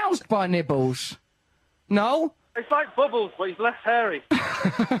sounded roused by Nibbles. No? It's like Bubbles, but he's less hairy.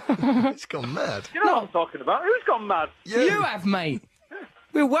 It's gone mad. You know what I'm talking about? Who's gone mad? You have, mate.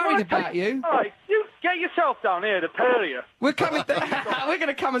 We're worried about you. All right, you get yourself down here to Peria. We're coming. We're going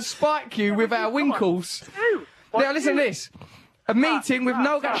to come and spike you with our winkles. You. Now listen to this. A meeting with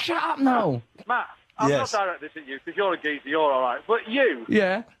no guy. Shut up, Noel. Matt, I'm Yes. not direct this at you because you're a geezer, you're all right. But you,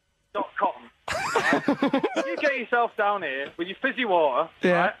 Yeah. Doc Cotton, you get yourself down here with your fizzy water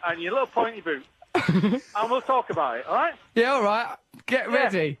Yeah. right, and your little pointy boot, and we'll talk about it, all right? Yeah. All right. Get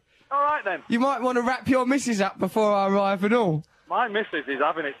ready. All right then. You might want to wrap your missus up before I arrive and all. My missus is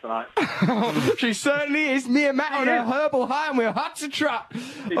having it tonight. She certainly is. Me and Matt on a herbal high, and we're hot to trot.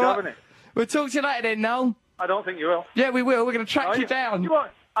 She's having it. We'll talk to you later then, Noel. I don't think you will. Yeah, we will. We're going to track No, you down. You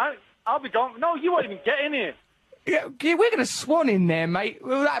won't. I'll be gone. No, you won't even get in here. Yeah, we're going to swan in there, mate.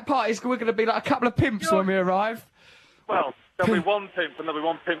 Well, that party's we're going to be like a couple of pimps when we arrive. Well, there'll be one pimp and there'll be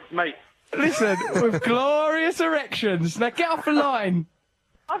one pimp's mate. Listen, with glorious erections. Now get off the line.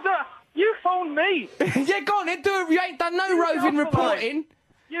 You phoned me. Yeah, go on then. You ain't done no You roving get off the line. reporting.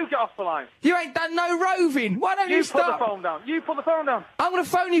 You get off the line. You ain't done no roving. Why don't you You put start? the phone down. You put the phone down. I'm going to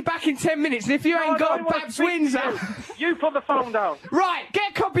phone you back in 10 minutes, and if you No, ain't I got don't a wanna Babs speak to Windsor... You put the phone down. Right,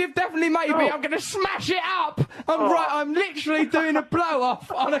 get a copy of Definitely Maybe. No. I'm going to smash it up. Oh. I'm literally doing a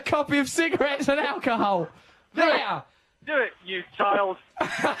blow-off on a copy of cigarettes and alcohol. There. Do it, you child.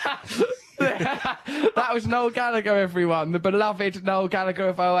 That was Noel Gallagher, everyone. The beloved Noel Gallagher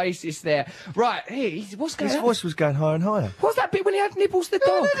of Oasis there. Right, hey, what's going His on? voice was going higher and higher. What's that bit when he had Nibbles the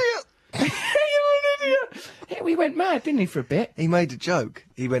dog? You're an idiot. Yeah, we went mad, didn't he, for a bit? He made a joke.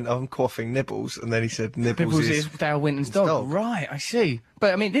 He went, I'm quaffing Nibbles, and then he said, Nibbles, Nibbles is Dale Winton's dog. Right, I see.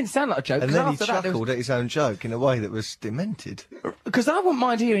 But, I mean, it didn't sound like a joke. And 'cause then he after that, there was- chuckled at his own joke in a way that was demented. Because I wouldn't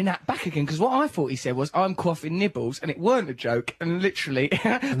mind hearing that back again, because what I thought he said was, I'm quaffing Nibbles, and it weren't a joke, and literally,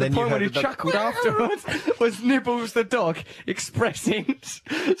 the then you point when he heard the dog- chuckled afterwards was Nibbles the dog expressing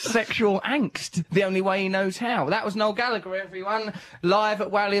sexual angst the only way he knows how. That was Noel Gallagher, everyone, live at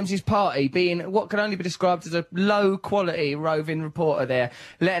Williams' party, being what can only be described as a low-quality roving reporter there,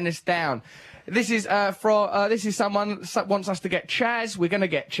 letting us down. This is this is someone wants us to get Chaz. We're going to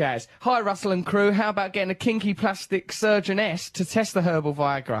get Chaz. Hi, Russell and crew. How about getting a kinky plastic surgeoness to test the herbal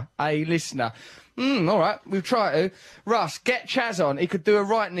Viagra? A listener. All right, we'll try to. Russ, get Chaz on. He could do a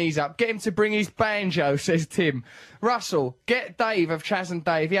right knees up. Get him to bring his banjo, says Tim. Russell, get Dave of Chaz and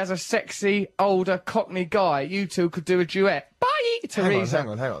Dave. He has a sexy, older Cockney guy. You two could do a duet. Bye, Teresa.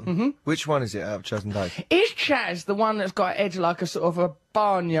 Hang on. Which one is it out of Chaz and Dave? Is Chaz the one that's got an edge like a sort of a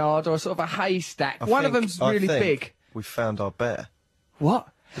barnyard or a sort of a haystack? One of them's really big. We found our bear. What?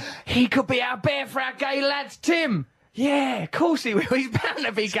 He could be our bear for our gay lads, Tim. Yeah, of course he will. He's bound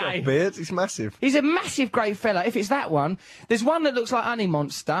to be gay. Beard? It's massive. He's a massive great fella. If it's that one, there's one that looks like Honey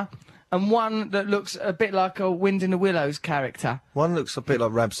Monster and one that looks a bit like a Wind in the Willows character. One looks a bit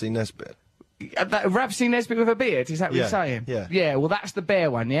like Rabsy Nesbitt. Rabsy Nesbitt with a beard, is that what you're saying? yeah. Yeah, well, that's the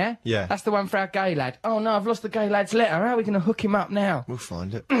bear one, yeah? Yeah. That's the one for our gay lad. Oh, no, I've lost the gay lad's letter. How are we going to hook him up now? We'll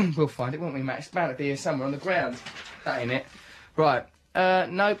find it. We'll find it, won't we, Matt? It's bound to be here somewhere on the ground. That ain't it. Right.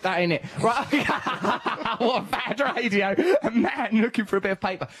 Nope, that ain't it. Right. What a bad radio. A man looking for a bit of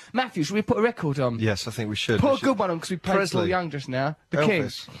paper. Matthew, should we put a record on? Yes, I think we should. Put a good one on, because we played Presley. Paul Young just now. The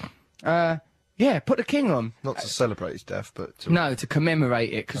Elvis. King. Yeah, put the King on. Not to celebrate his death, but to... No, to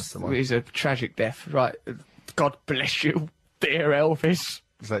commemorate it, because That's the one. it is a tragic death. Right. God bless you, dear Elvis.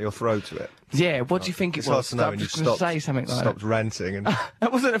 Is that your throw to it? Yeah, what do you think it It's hard was? to know I'm when you just going to stopped, say something like stopped ranting and...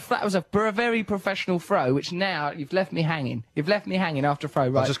 that wasn't that was a very professional throw, which now you've left me hanging. You've left me hanging after a throw,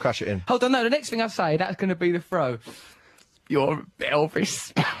 right? I'll just crash it in. Hold on, no, the next thing I say, that's going to be the throw. You're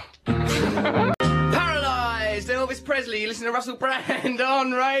Elvis. Paralysed, Elvis Presley. You listen to Russell Brand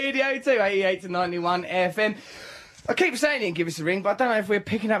on Radio 2, 88 to 91 FM. I keep saying you can give us a ring, but I don't know if we're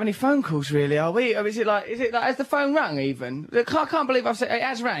picking up any phone calls, really, are we? Or is it like, has the phone rung even? I can't believe I've said, it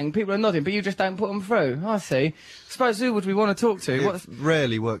has rang, people are nodding, but you just don't put them through. I see. I suppose who would we want to talk to? It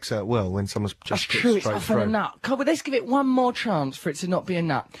rarely works out well when someone's That's just true, it's straight often a through. nut. Let's give it one more chance for it to not be a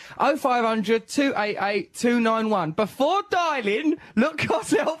nut. 0500 288 291. Before dialing, look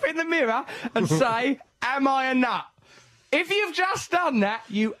yourself in the mirror and say, am I a nut? If you've just done that,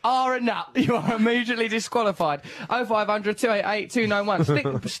 you are a nut. You are immediately disqualified. 0500 288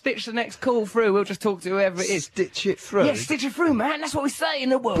 291. Stitch the next call through. We'll just talk to whoever it is. Stitch it through? Yeah, stitch it through, man. That's what we say in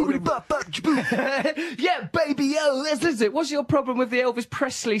the world. Yeah, baby, that's it. What's your problem with the Elvis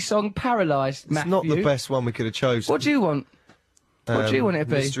Presley song Paralysed, It's Matthew? not the best one we could have chosen. What do you want? What do you want it to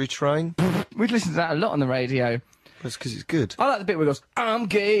be? Mystery Train? We'd listen to that a lot on the radio. That's because it's good. I like the bit where it goes, I'm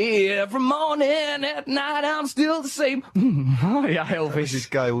gay every morning, at night I'm still the same. Oh yeah, Elvis. This is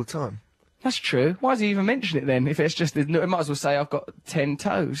gay all the time. That's true. Why does he even mention it then? If it's just, it might as well say I've got 10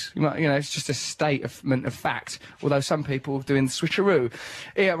 toes. It's just a statement of fact. Although some people are doing the switcheroo.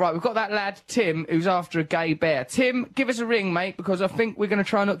 Yeah, right. We've got that lad Tim who's after a gay bear. Tim, give us a ring, mate, because I think we're going to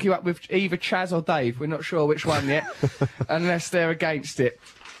try and hook you up with either Chaz or Dave. We're not sure which one yet, unless they're against it.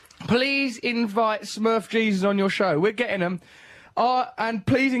 Please invite Smurf Jesus on your show. We're getting them. And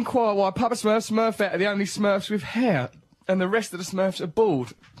please inquire why Papa Smurf, Smurfette are the only Smurfs with hair, and the rest of the Smurfs are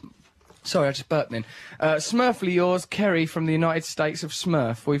bald. Sorry, I just burped then. Smurfly yours, Kerry from the United States of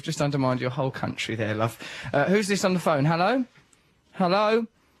Smurf. We've just undermined your whole country there, love. Who's this on the phone? Hello? Hello?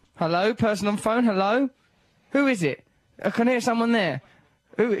 Hello? Person on phone? Hello? Who is it? I can hear someone there.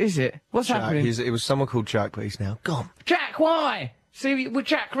 Who is it? What's happening? It was someone called Jack, but he's now gone. Jack, why? See,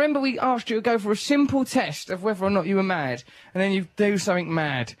 Jack, remember we asked you to go for a simple test of whether or not you were mad, and then you do something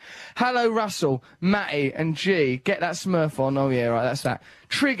mad. Hello, Russell, Matty, and G. Get that Smurf on. Oh, yeah, right, that's that.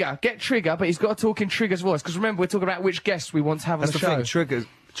 Trigger, get Trigger, but he's got to talk in Trigger's voice, because remember, we're talking about which guests we want to have on That's the the show. thing,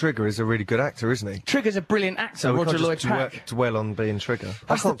 Trigger is a really good actor, isn't he? Trigger's a brilliant actor, So we Roger can't Lloyd just Pack. dwell on being Trigger.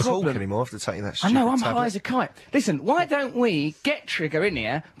 That's I can't the talk problem. anymore after taking that I stupid know, I'm tablet. high as a kite. Listen, why don't we get Trigger in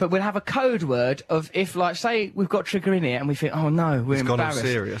here, but we'll have a code word of if, like, say we've got Trigger in here and we think, oh no, we're He's gone all embarrassed.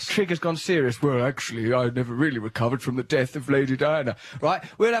 serious. Trigger's gone serious. Well, actually, I never really recovered from the death of Lady Diana. Right?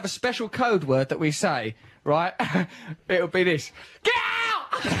 We'll have a special code word that we say, right? It'll be this. Get out!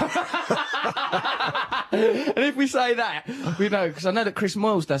 And if we say that, we know, because I know that Chris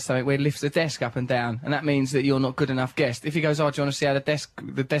Moyles does something where he lifts the desk up and down, and that means that you're not good enough guest. If he goes, oh, do you want to see how the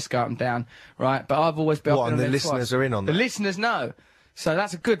desk up and down, right? But I've always been What, up and the there listeners twice. are in on The that? listeners know. So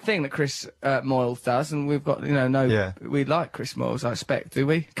that's a good thing that Chris Moyles does, and we've got, Yeah. we like Chris Moyles, I expect, do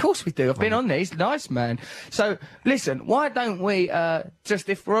we? Of course we do. I've been on there. He's a nice man. So, listen, why don't we, just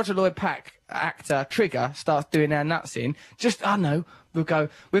if Roger Lloyd Pack, actor Trigger, starts doing our nuts in, just, I know, we'll go,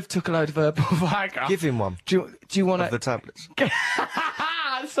 we've took a load of herbal Viagra. Give him one Do you want of the to... tablets.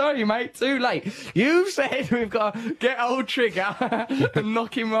 Sorry, mate, too late. You said we've got to get old Trigger and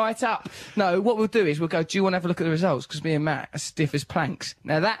knock him right up. No, what we'll do is we'll go, do you want to have a look at the results? Because me and Matt are stiff as planks.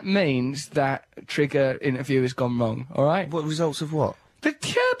 Now, that means that Trigger interview has gone wrong, all right? What results of what? The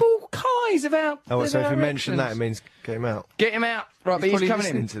terrible guys about... Oh, so if you our mention that, it elections. means get him out. Get him out. Right, but He's he's probably coming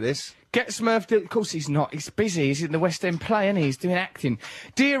listening in. to this. Get Smurf. Of course he's not. He's busy. He's in the West End play, and he's doing acting.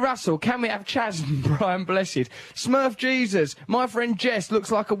 Dear Russell, can we have Chaz and Brian Blessed? Smurf Jesus, my friend Jess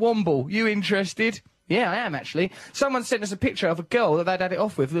looks like a womble. You interested? Yeah, I am, actually. Someone sent us a picture of a girl that they'd had it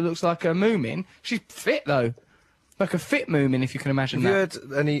off with that looks like a Moomin. She's fit, though. Like a fit Moomin, if you can imagine that.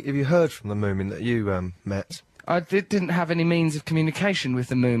 Have you heard from the Moomin that you met? I didn't have any means of communication with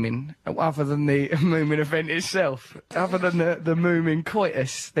the Moomin, other than the Moomin event itself. Other than the Moomin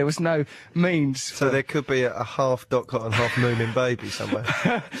coitus, there was no means. So there could be a half Dot Cotton, half Moomin baby somewhere.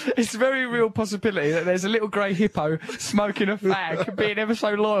 It's a very real possibility that there's a little grey hippo smoking a fag, being ever so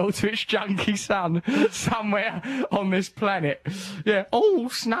loyal to its junky son somewhere on this planet. Yeah, oh,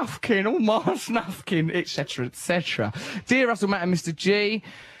 Snufkin, oh, my Snufkin, etc., etc. Dear Russell, Matt and Mr. G,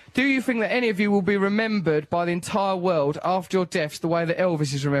 do you think that any of you will be remembered by the entire world after your deaths the way that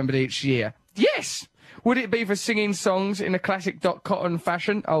Elvis is remembered each year? Yes! Would it be for singing songs in a classic Dot Cotton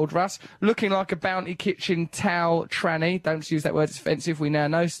fashion, old Russ, looking like a Bounty Kitchen towel tranny, don't use that word, it's offensive, we now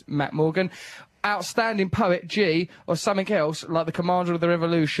know, Matt Morgan, outstanding poet G, or something else like the Commander of the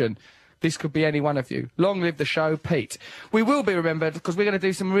Revolution? This could be any one of you. Long live the show, Pete. We will be remembered because we're going to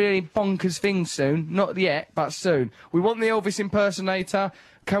do some really bonkers things soon. Not yet, but soon. We want the Elvis impersonator.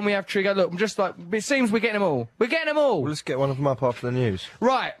 Can we have Trigger? Look, I'm just like, it seems we're getting them all. We're getting them all. Well, let's get one of them up after the news.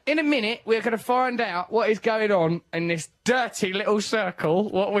 Right, in a minute, we're going to find out what is going on in this dirty little circle,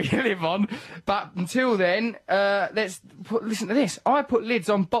 what we live on. But until then, listen to this. I put lids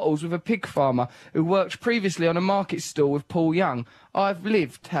on bottles with a pig farmer who worked previously on a market stall with Paul Young. I've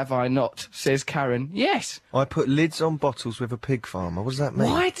lived, have I not, says Karen. Yes. I put lids on bottles with a pig farmer. What does that mean?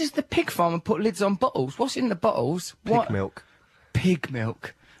 Why does the pig farmer put lids on bottles? What's in the bottles? Pig milk. Pig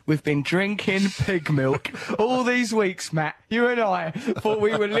milk. We've been drinking pig milk all these weeks, Matt. You and I thought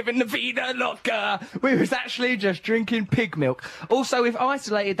we were living the vida loca. We was actually just drinking pig milk. Also, we've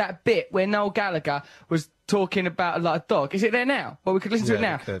isolated that bit where Noel Gallagher was talking about like a dog. Is it there now? Well, we could listen to it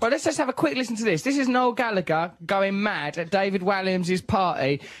now. But let's just have a quick listen to this. This is Noel Gallagher going mad at David Walliams'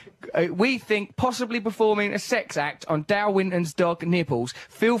 party. We think possibly performing a sex act on Dow Winton's dog Nibbles.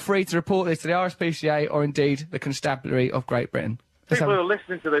 Feel free to report this to the RSPCA or indeed the Constabulary of Great Britain. People who are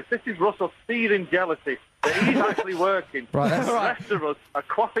listening to this is Russell seething jealousy that he's actually working. Right, that's the right. rest of us are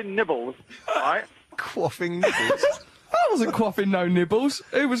quaffing nibbles, right? Quaffing nibbles. I wasn't quaffing no nibbles.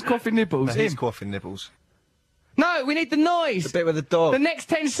 Who was quaffing nibbles? No, he's Him. quaffing nibbles. No, we need the noise. The bit with the dog. The next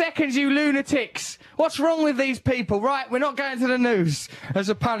 10 seconds, you lunatics. What's wrong with these people? Right, we're not going to the news as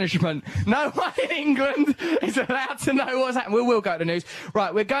a punishment. No one in England is allowed to know what's happening. We will go to the news.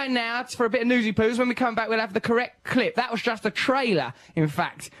 Right, we're going now for a bit of newsy poos. When we come back, we'll have the correct clip. That was just a trailer, in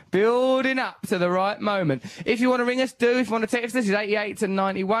fact, building up to the right moment. If you want to ring us, do. If you want to text us, it's 88 to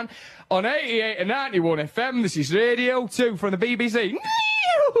 91. On 88 and 91 FM, this is Radio 2 from the BBC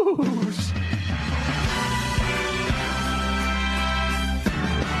News.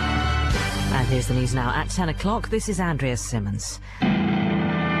 And here's the news now at 10 o'clock. This is Andrea Simmons.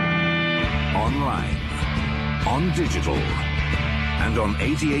 Online, on digital, and on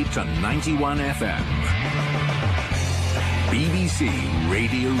 88 to 91 FM. BBC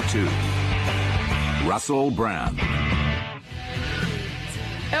Radio 2. Russell Brand.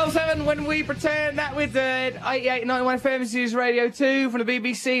 L7, when we pretend that we're dead. 88 91 FM, this is Radio 2 from the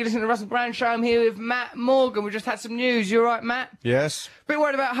BBC. Listen to the Russell Brand Show. I'm here with Matt Morgan. We just had some news. You all right, Matt? Yes. Bit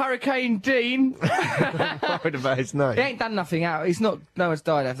worried about Hurricane Dean. Worried about his name. He ain't done nothing out. He's not. No one's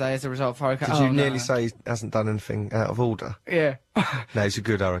died, have they, as a result of Hurricane? Did you nearly say he hasn't done anything out of order? Yeah. No, he's a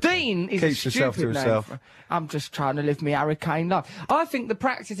good hurricane. Dean is Keeps a himself to stupid name. himself. I'm just trying to live my hurricane life. I think the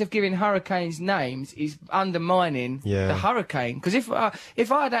practice of giving hurricanes names is undermining the hurricane. Because if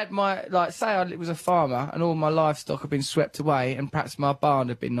I'd had my, like, say I was a farmer and all my livestock had been swept away and perhaps my barn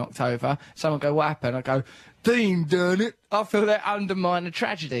had been knocked over, someone would go, what happened? I'd go, Dean done it. I feel that undermine the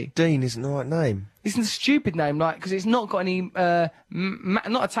tragedy. Dean isn't the right name. It's a stupid name, like, because it's not got any, not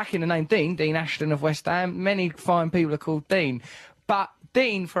attacking the name Dean Ashton of West Ham. Many fine people are called Dean. But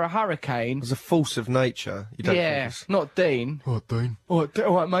Dean for a hurricane. It's a force of nature. You don't think it's... not Dean. Oh, Dean. All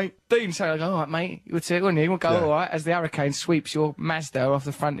right, mate. Dean say, like, all right, mate. You would say it, wouldn't you? You would go, Yeah. all right, as the hurricane sweeps your Mazda off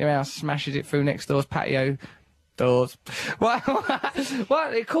the front of your house, smashes it through next door's patio doors. Well,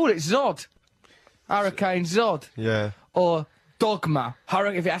 they call it Zod. Hurricane Zod. Yeah. Or Dogma.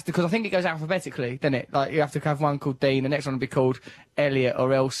 Hurricane, if it has to, because I think it goes alphabetically, doesn't it? Like, you have to have one called Dean, the next one will be called Elliot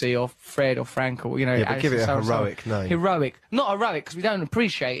or Elsie or Fred or Frank or, you know. Yeah, but give it a so-and-so. heroic name. Heroic. Not heroic, because we don't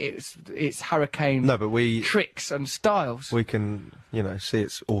appreciate its hurricane No, but we tricks and styles. we can, you know, see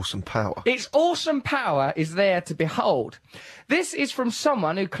its awesome power. Its awesome power is there to behold. This is from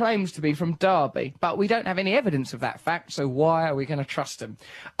someone who claims to be from Derby, but we don't have any evidence of that fact, so why are we going to trust him?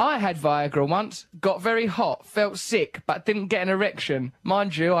 I had Viagra once, got very hot, felt sick, but didn't get an erection.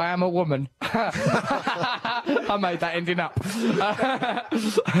 Mind you, I am a woman. I made that ending up.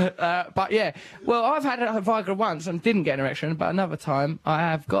 But yeah, well, I've had a Viagra once and didn't get an erection, but another time I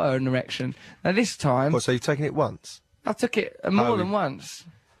have got an erection. Now this time, What, so you've taken it once? I took it more than once.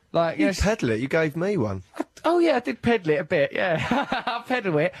 Like, You yes. peddle it, you gave me one. Oh, yeah, I did pedal it a bit, yeah. I'll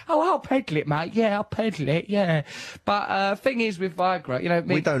pedal it. Oh, I'll pedal it, mate. Yeah, I'll pedal it, yeah. But thing is with Viagra, you know...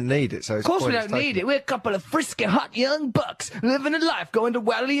 We don't need it, so it's Of course we pointless don't need it. We're a couple of frisky, hot young bucks living a life, going to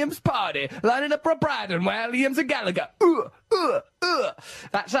Walliams' party, lining up for Brad and Walliams and Gallagher.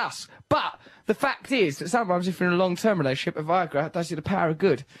 That's us. But the fact is that sometimes if you're in a long-term relationship, a Viagra does you the power of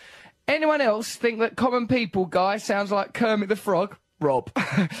good. Anyone else think that Common People guy sounds like Kermit the Frog? Rob.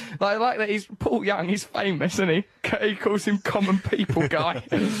 I like that he's Paul Young, he's famous, isn't he? He calls him Common People guy.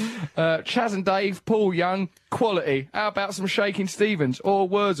 Chaz and Dave, Paul Young, quality. How about some Shaking Stevens or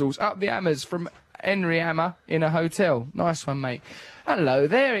Wurzels? Up the hammers from Henry Hammer in a hotel. Nice one, mate. Hello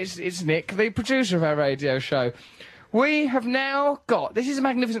there, it's Nick, the producer of our radio show. We have now got, this is a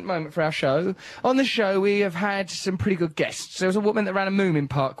magnificent moment for our show. On the show, we have had some pretty good guests. There was a woman that ran a Moomin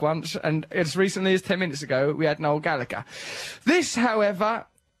Park once, and as recently as 10 minutes ago, we had Noel Gallagher. This, however,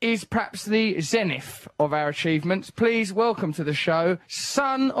 is perhaps the zenith of our achievements. Please welcome to the show,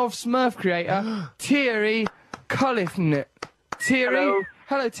 son of Smurf creator, Thierry Colliffnet. Thierry.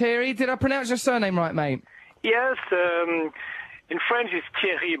 Hello, Thierry. Did I pronounce your surname right, mate? Yes, in French it's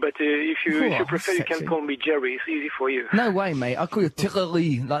Thierry, but if you prefer, you can call me Jerry. It's easy for you. No way, mate. I'll call you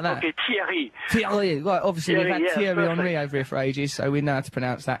Thierry, like that. Okay, Thierry. Thierry. Right, obviously Thierry, we've had yes, Thierry perfect. Henry over here for ages, so we know how to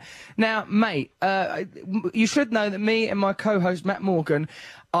pronounce that. Now, mate, you should know that me and my co-host Matt Morgan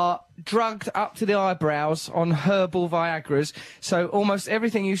are drugged up to the eyebrows on herbal Viagras, so almost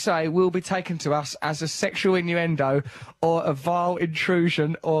everything you say will be taken to us as a sexual innuendo or a vile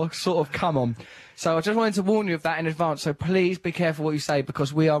intrusion or sort of come on. So I just wanted to warn you of that in advance, so please be careful what you say,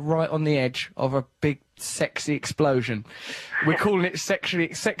 because we are right on the edge of a big sexy explosion. We're calling it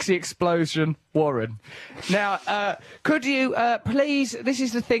sexy explosion Warren. Now, could you please, this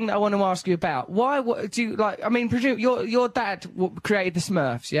is the thing that I want to ask you about. Why do you, like, I mean, presume your dad created the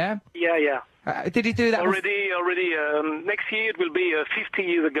Smurfs, yeah? Yeah. Did he do that? Already. Next year it will be 50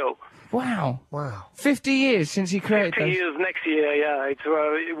 years ago. Wow. 50 years since he created 50 those. years next year, yeah. It's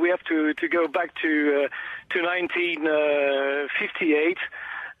we have to go back to 1958,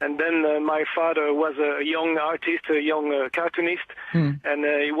 and then my father was a young artist, a young cartoonist, and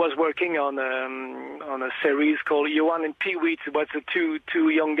he was working on a series called Johan and Pee-wee. It was two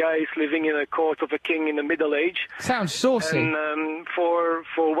young guys living in a court of a king in the Middle Age. Sounds saucy. And for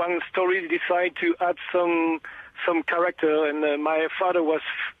one story, they decided to add some character, and my father was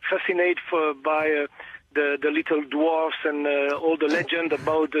fascinated by the little dwarfs and all the legend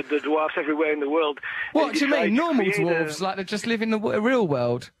about the dwarfs everywhere in the world. What do you mean? Normal create dwarves, like they just live in the real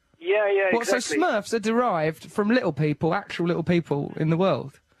world? Yeah, What, exactly. so Smurfs are derived from little people, actual little people in the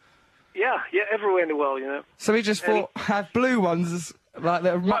world? Yeah, everywhere in the world, you know. So he just thought, have blue ones, like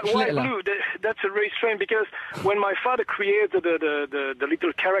they're much Why littler. blue? That's a very strange, because when my father created the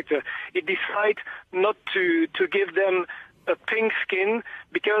little character, he decided not to give them a pink skin,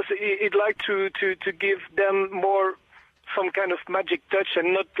 because he'd like to give them more some kind of magic touch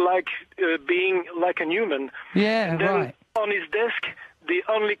and not like being like a human. Yeah, And then right. on his desk, the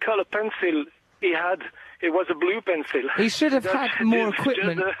only color pencil he had, it was a blue pencil. He should have had more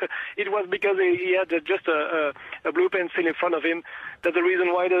equipment. It was because he had just a blue pencil in front of him. That's the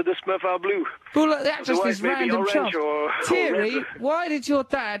reason why the Smurfs are blue. Well, look, that's just Otherwise, this maybe random orange chance. or Thierry, red. why did your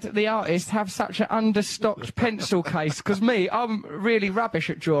dad, the artist, have such an understocked pencil case? Because me, I'm really rubbish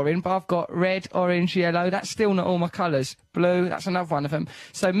at drawing, but I've got red, orange, yellow. That's still not all my colours. Blue, that's another one of them.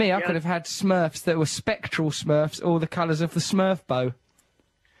 So me, I could have had Smurfs that were spectral Smurfs, all the colours of the Smurf bow.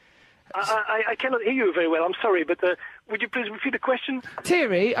 I cannot hear you very well. I'm sorry, but would you please repeat the question?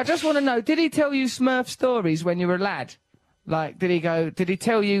 Thierry, I just want to know, did he tell you Smurf stories when you were a lad? Like, did he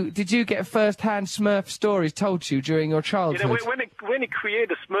tell you, did you get first-hand Smurf stories told to you during your childhood? You know, when he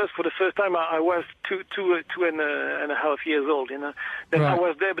created Smurfs for the first time, I was two and a half years old, you know. Then I Right.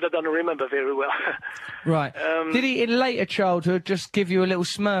 was there, but I don't remember very well. Right. Did he, in later childhood, just give you a little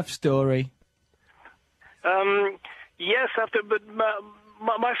Smurf story? Yes, but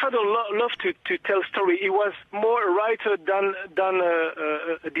my father loved to tell story. He was more a writer than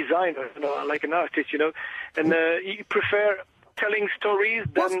a designer, you know, like an artist, you know. And he preferred telling stories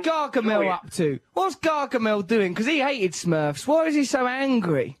than What's Gargamel drawing. up to? What's Gargamel doing? Because he hated Smurfs. Why is he so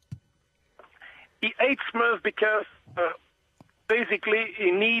angry? He hates Smurf because basically he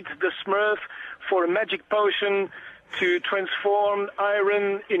needs the Smurf for a magic potion to transform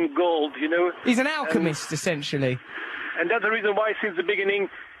iron in gold, you know. He's an alchemist, essentially. And that's the reason why, since the beginning,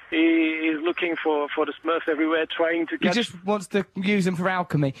 he is looking for the Smurfs everywhere, trying to He catch. just wants to use them for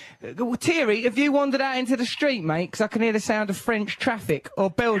alchemy. Thierry, have you wandered out into the street, mate? Because I can hear the sound of French traffic or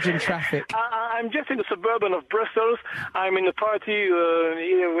Belgian traffic. I'm just in the suburban of Brussels. I'm in a party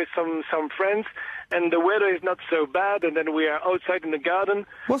here with some friends, and the weather is not so bad. And then we are outside in the garden.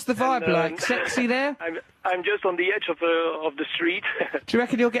 What's the vibe And, like? Sexy there? I'm just on the edge of the street. Do you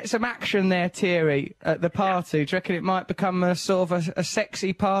reckon you'll get some action there, Thierry, at the party? Do you reckon it might become a sort of a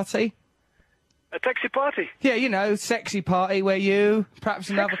sexy party? A taxi party? Yeah, you know, sexy party where you, perhaps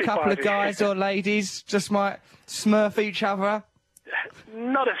another Sexy couple of party. guys or ladies just might smurf each other.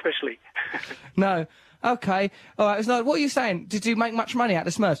 Not especially. No. Okay. All right. It's not. What are you saying? Did you make much money out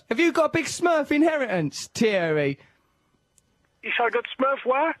of Smurfs? Have you got a big Smurf inheritance, Thierry? If I got Smurf,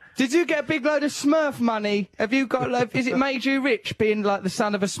 where? Did you get a big load of Smurf money? Have you got? Like, is it made you rich being like the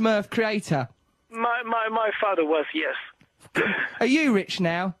son of a Smurf creator? My father was, yes. Are you rich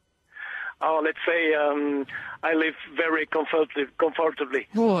now? let's say, I live very comfortably.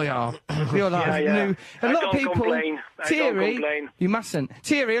 Oh, yeah. You're like Yeah. a I lot don't of people. complain. I don't Thierry, complain. you mustn't.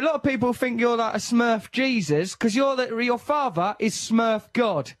 Thierry, a lot of people think you're like a Smurf Jesus because your father is Smurf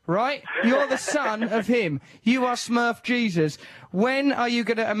God, right? You're the son of him. You are Smurf Jesus. When are you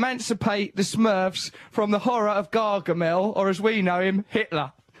going to emancipate the Smurfs from the horror of Gargamel, or as we know him,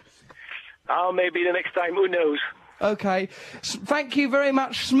 Hitler? Maybe the next time. Who knows? Okay. Thank you very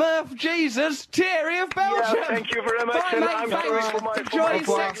much, Smurf Jesus, Thierry of Belgium. Yeah, thank you very much. Bye, and mate, I'm thanks. sorry for my Enjoy your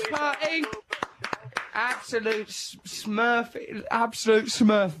for my- sex party. Absolute Smurf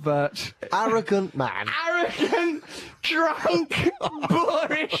vert. Arrogant man. Arrogant, drunk,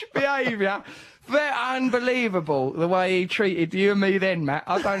 boorish behaviour. They're unbelievable, the way he treated you and me then, Matt.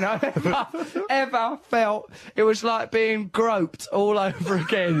 I don't know if I ever felt it was like being groped all over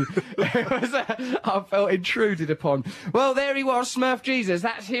again. I felt intruded upon. Well, there he was, Smurf Jesus.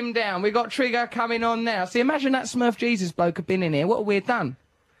 That's him down. We got Trigger coming on now. See, imagine that Smurf Jesus bloke had been in here. What would we have done?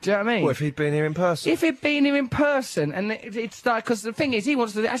 Do you know what I mean? What if he'd been here in person? If he'd been here in person, and it's like, because the thing is, he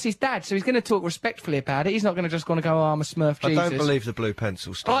wants to, that's his dad, so he's going to talk respectfully about it. He's not going to just want to go, oh, I'm a Smurf Jesus. I don't believe the blue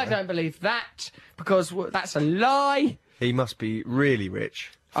pencil story. I don't believe that, because that's a lie. He must be really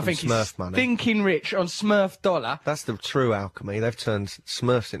rich. I think Smurf he's money. thinking rich on Smurf dollar. That's the true alchemy. They've turned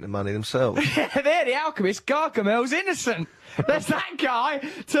Smurfs into money themselves. They're the alchemist. Gargamel's innocent. There's that guy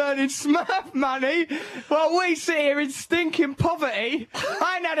turning Smurf money while we sit here in stinking poverty.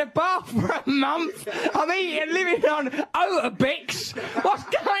 I ain't had a bath for a month. I'm eating, living on Otabix. What's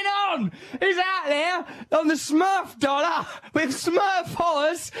going on? He's out there on the Smurf dollar with Smurf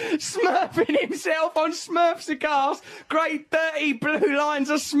horrors, smurfing himself on Smurf cigars, great dirty blue lines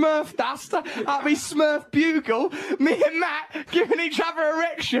of Smurf dust up his Smurf bugle. Me and Matt giving each other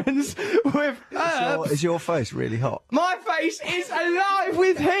erections with herbs. Is your face really hot? My face is alive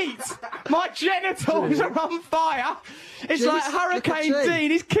with heat. My genitals are on fire. It's like Hurricane look at G.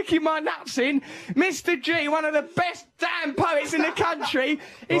 Dean. He's kicking my nuts in. Mr. G, one of the best damn poets in the country,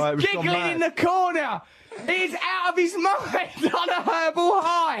 is Right, we've gone giggling mad. in the corner. He's out of his mind on a herbal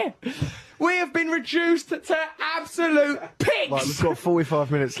high. We have been reduced to absolute pigs. Right, we've got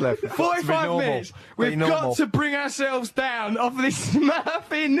 45 minutes left. We've got to be 45 normal. minutes. Be We've normal. got to bring ourselves down off this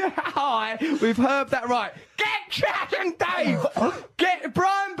Smurfing high. We've heard that right. Get Chad and Dave. Get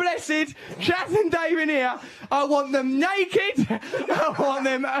Brian Blessed, Chad and Dave in here. I want them naked. I want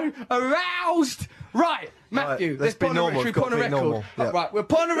them aroused. Right, Matthew, let's be put on normal. a, should we It's got put on to a be record? normal. Yeah. Right, we're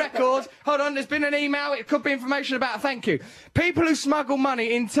putting a record. Hold on, there's been an email. It could be information about a thank you. People who smuggle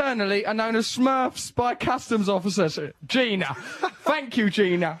money internally are known as Smurfs by customs officers. Gina. Thank you,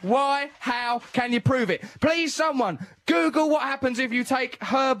 Gina. Why? How? Can you prove it? Please, someone, Google what happens if you take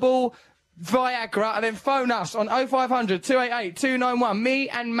herbal Viagra and then phone us on 0500 288 291. Me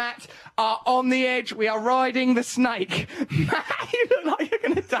and Matt are on the edge. We are riding the snake. Matt, you look like you're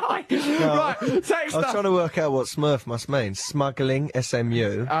going to die. Right, text I was us. trying to work out what Smurf must mean. Smuggling,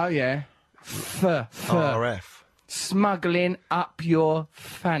 SMU, Oh, yeah. RF. Smuggling up your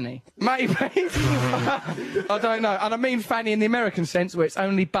fanny. Maybe. I don't know. And I mean fanny in the American sense, where it's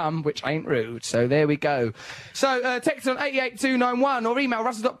only bum, which ain't rude. So there we go. So text on 88291 or email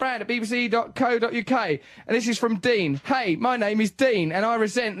russell.brand@bbc.co.uk. And this is from Dean. Hey, my name is Dean, and I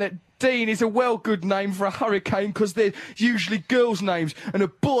resent that Dean is a well-good name for a hurricane because they're usually girls' names, and a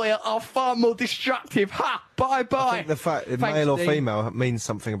boy are far more destructive. Ha! Bye-bye. I think the fact that Thanks, male or Dean. female means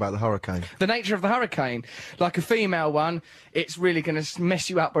something about the hurricane. The nature of the hurricane, like a female one, it's really going to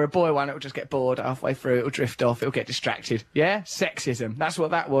mess you up, where a boy one, it'll just get bored halfway through, it'll drift off, it'll get distracted. Yeah? Sexism. That's what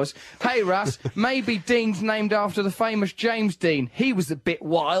that was. Hey, Russ, maybe Dean's named after the famous James Dean. He was a bit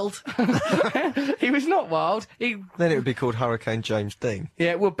wild. He was not wild. Then it would be called Hurricane James Dean.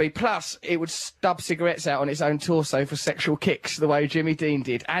 Yeah, it would be. Plus, it would stub cigarettes out on its own torso for sexual kicks, the way Jimmy Dean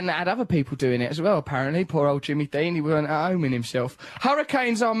did. And it had other people doing it as well, apparently. Poor old Jimmy Dean, he weren't at home in himself.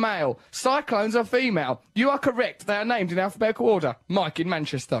 Hurricanes are male. Cyclones are female. You are correct. They are named in alphabetical order. Mike in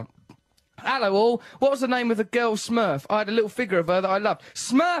Manchester. Hello all. What was the name of the girl Smurf? I had a little figure of her that I loved.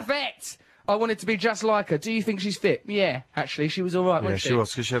 Smurfette! I wanted to be just like her. Do you think she's fit? Yeah, actually, she was all right, Yeah, wasn't she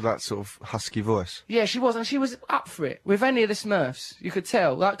was, because she had that sort of husky voice. Yeah, she was, and she was up for it. With any of the Smurfs, you could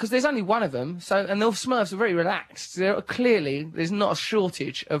tell, like, because there's only one of them, so, and the Smurfs are very relaxed. There's not a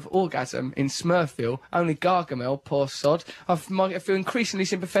shortage of orgasm in Smurfville. Only Gargamel, poor sod. I feel increasingly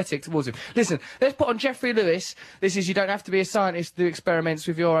sympathetic towards him. Listen, let's put on Jeffrey Lewis. This is You Don't Have to Be a Scientist to Do Experiments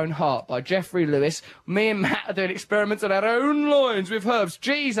with Your Own Heart by Jeffrey Lewis. Me and Matt are doing experiments on our own lines with herbs.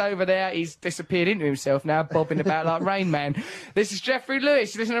 G's over there, he's disappeared into himself now, bobbing about like Rain Man. This is Jeffrey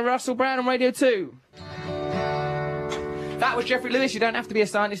Lewis. Listen to Russell Brown on Radio 2. That was Jeffrey Lewis. You don't have to be a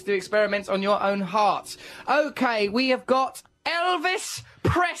scientist to do experiments on your own heart. OK, we have got Elvis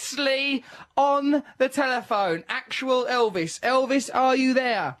Presley on the telephone. Actual Elvis. Elvis, are you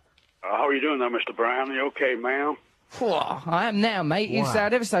there? How are you doing there, Mr. Brown? You okay, ma'am? I am now, mate. You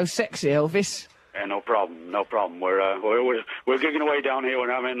sound ever so sexy, Elvis. Yeah, no problem, no problem. We're gigging away down here. We're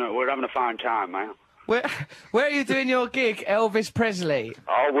having a fine time, man. Where are you doing your gig, Elvis Presley?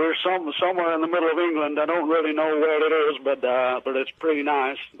 Oh, we're somewhere in the middle of England. I don't really know where it is, but it's pretty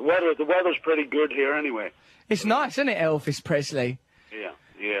nice. The weather's pretty good here anyway. It's nice, isn't it, Elvis Presley?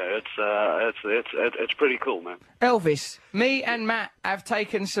 Yeah, it's pretty cool, man. Elvis, me and Matt have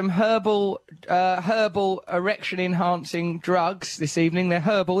taken some herbal erection-enhancing drugs this evening. They're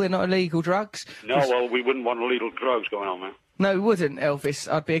herbal, they're not illegal drugs. No, well, we wouldn't want illegal drugs going on, man. No, we wouldn't,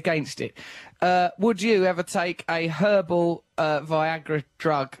 Elvis. I'd be against it. Would you ever take a herbal Viagra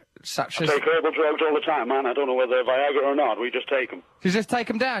drug such as... I take herbal drugs all the time, man. I don't know whether they're Viagra or not. We just take them. You just take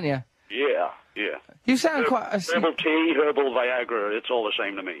them down, yeah? Yeah. You sound quite... Herbal tea, herbal Viagra, it's all the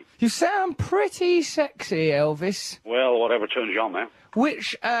same to me. You sound pretty sexy, Elvis. Well, whatever turns you on, man.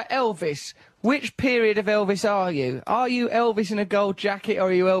 Which, Elvis, which period of Elvis are you? Are you Elvis in a gold jacket or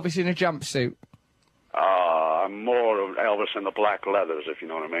are you Elvis in a jumpsuit? I'm more of Elvis in the black leathers, if you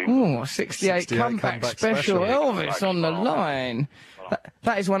know what I mean. Oh, 68 comeback special. Elvis on the line.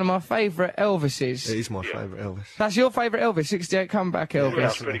 That is one of my favourite Elvises. It is my favourite Elvis. That's your favourite Elvis, 68 comeback Elvis. Yeah,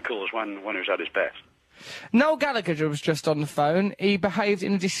 that's pretty cool. It's when he was at his best. Noel Gallagher was just on the phone. He behaved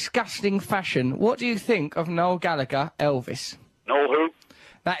in a disgusting fashion. What do you think of Noel Gallagher, Elvis? Noel who?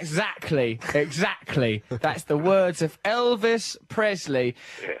 Exactly. That's the words of Elvis Presley.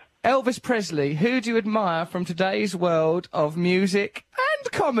 Yeah. Elvis Presley, who do you admire from today's world of music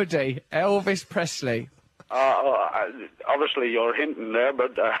and comedy? Elvis Presley. Obviously you're hinting there,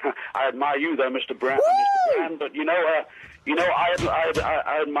 but I admire you there, Mr. Brown. Woo! Mr. Brown, but you know,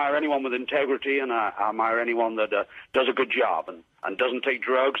 I admire anyone with integrity, and I admire anyone that does a good job and doesn't take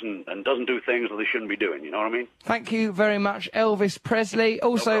drugs and doesn't do things that they shouldn't be doing. You know what I mean? Thank you very much, Elvis Presley.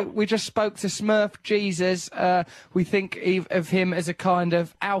 Also, we just spoke to Smurf Jesus. We think of him as a kind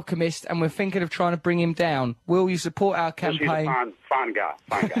of alchemist, and we're thinking of trying to bring him down. Will you support our campaign? He's a fine guy.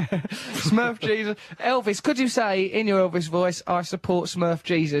 Smurf Jesus. Elvis, could you say in your Elvis voice, I support Smurf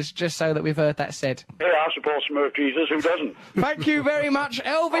Jesus, just so that we've heard that said? Yeah, I support Smurf Jesus. Who doesn't? Thank you very much,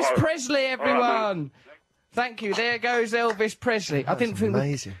 Elvis Presley, everyone. Right, thank you. There goes Elvis Presley. I didn't think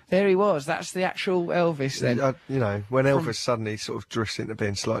amazing. There he was. That's the actual Elvis then. You know, when Elvis suddenly sort of drifts into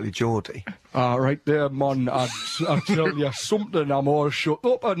being slightly Geordie. All right there, man. I tell you something. I'm all shut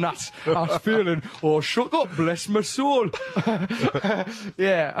up and that. I was feeling all shut up. Bless my soul.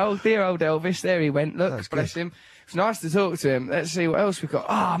 Yeah. Oh, dear old Elvis. There he went. Look, bless him. It's nice to talk to him. Let's see what else we've got.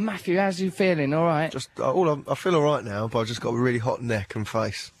 Ah, Matthew, how's you feeling? All right. Just I feel all right now, but I just got a really hot neck and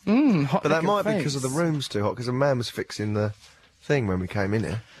face. Hot But that neck might and be face. because of the room's too hot. Because a man was fixing the thing when we came in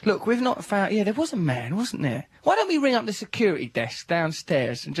here. Look, we've not found... Yeah, there was a man, wasn't there? Why don't we ring up the security desk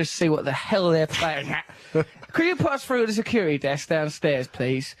downstairs and just see what the hell they're playing at? Could you put us through the security desk downstairs,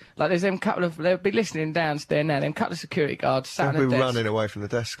 please? Like, there's them couple of... They'll be listening downstairs now. Them couple of security guards sat on We'll the be desk. running away from the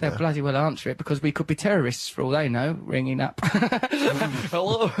desk They'll now. bloody well answer it, because we could be terrorists for all they know, ringing up.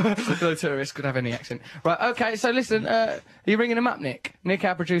 Hello? No terrorists could have any accent. Right, OK, so listen, are you ringing them up, Nick? Nick,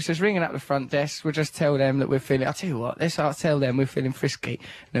 our producer's ringing up the front desk. We'll just tell them that we're feeling... I'll tell you what, I'll tell them we're feeling frisky,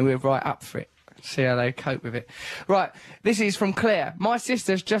 and then we're right up for it. See how they cope with it. Right, this is from Claire. My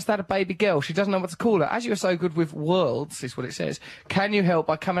sister's just had a baby girl. She doesn't know what to call her. As you are so good with words, is what it says, can you help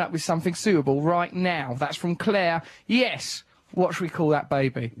by coming up with something suitable right now? That's from Claire. Yes. What should we call that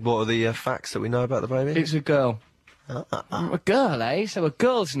baby? What are the facts that we know about the baby? It's a girl. A girl, eh? So a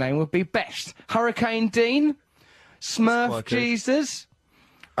girl's name would be best. Hurricane Dean? Smurf quite good. Jesus?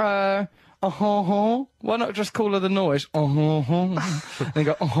 Why not just call her the noise? And they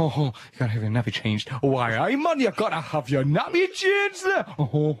go, you gotta have your nappy changed. Why, aye, man, you gotta have your nappy changed there.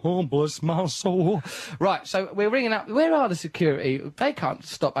 Bless my soul. Right, so we're ringing up. Where are the security? They can't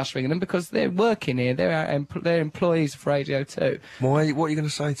stop us ringing them because they're working here. They're employees of Radio 2. Why? What are you going to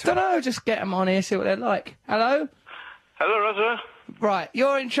say to Don't them? know, just get them on here, see what they're like. Hello? Hello, Roger. Right,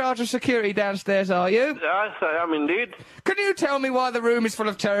 you're in charge of security downstairs, are you? Yes, I am indeed. Can you tell me why the room is full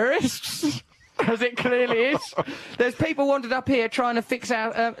of terrorists? Because it clearly is. There's people wandered up here trying to fix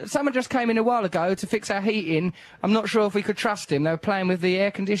our... someone just came in a while ago to fix our heating. I'm not sure if we could trust him. They were playing with the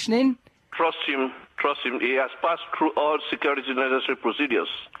air conditioning. Trust him. He has passed through all security necessary procedures.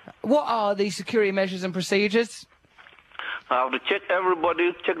 What are the security measures and procedures? I have to check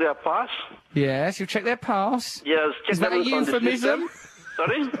everybody, check their pass. Yes, you check their pass. Yes, check Is that a them on the euphemism? system.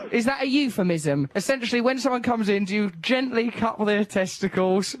 Sorry? Is that a euphemism? Essentially, when someone comes in, do you gently cup their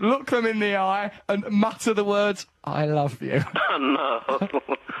testicles, look them in the eye, and mutter the words, "I love you"? No.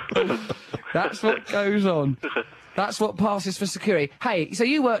 That's what goes on. That's what passes for security. Hey, so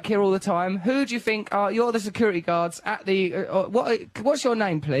you work here all the time. Who do you think are... You're the security guards at the... what's your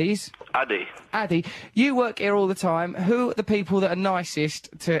name, please? Addy. Addy. You work here all the time. Who are the people that are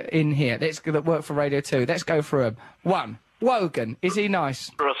nicest in here? That work for Radio 2. Let's go through them. 1. Wogan. Is he nice?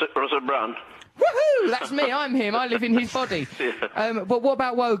 Russell Brand. Woohoo! That's me. I'm him. I live in his body. Yeah. But what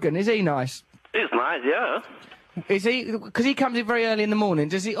about Wogan? Is he nice? He's nice, yeah. Is he? Because he comes in very early in the morning.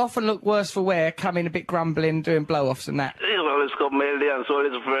 Does he often look worse for wear, coming a bit grumbling, doing blow-offs and that? He's always got melody, and so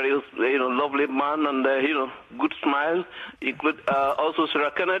he's a very, lovely man, and, good smile. He could, also Sarah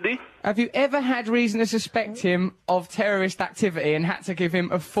Kennedy. Have you ever had reason to suspect him of terrorist activity and had to give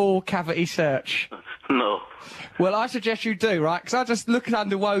him a full cavity search? No. Well, I suggest you do, right? Because I just looked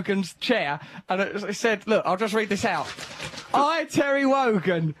under Wogan's chair and it said, look, I'll just read this out. I, Terry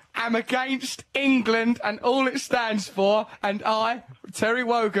Wogan, am against England and all it stands for, and I, Terry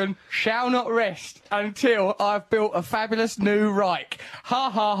Wogan, shall not rest until I've built a fabulous new Reich. Ha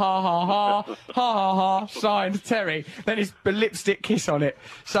ha ha ha ha, ha ha ha, signed Terry. Then his lipstick kiss on it.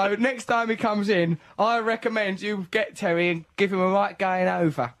 So next time he comes in, I recommend you get Terry and give him a right going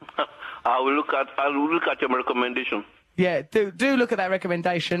over. I will look at your recommendation. Yeah, do look at that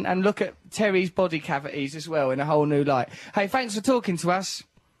recommendation and look at Terry's body cavities as well in a whole new light. Hey, thanks for talking to us.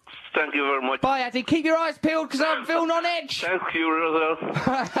 Thank you very much. Bye, Addy. Keep your eyes peeled because I'm feeling on edge. Thank you, Russell.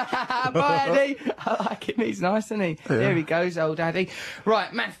 Bye, Addy. I like him. He's nice, isn't he? Yeah. There he goes, old Addy.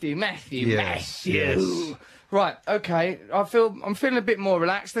 Right, Matthew. Yes, yes. Right, okay. I'm feeling a bit more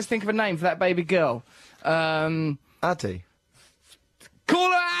relaxed. Let's think of a name for that baby girl. Addy.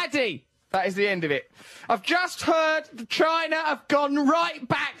 Call her Addy. That is the end of it. I've just heard that China have gone right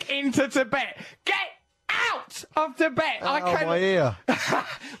back into Tibet. Get out of Tibet! My ear.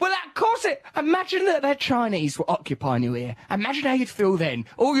 Well, of course it. Imagine that the Chinese were occupying your ear. Imagine how you'd feel then.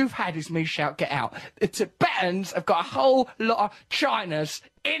 All you've had is me shout, "Get out." The Tibetans have got a whole lot of Chinas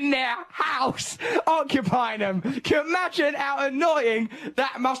in their house occupying them. Can you imagine how annoying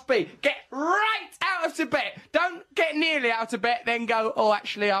that must be? Get right out of Tibet. Don't get nearly out of Tibet, then go, "Oh,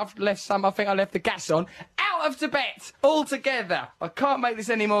 actually, I've left some. I think I left the gas on." Out of Tibet altogether. I can't make this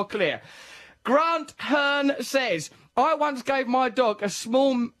any more clear. Grant Hearn says, I once gave my dog a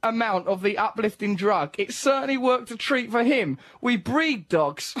small amount of the uplifting drug. It certainly worked a treat for him. We breed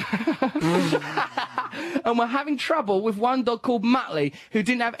dogs. And we're having trouble with one dog called Muttley, who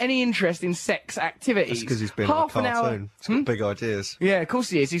didn't have any interest in sex activities. That's because he's been in a cartoon. He's got big ideas. Yeah, of course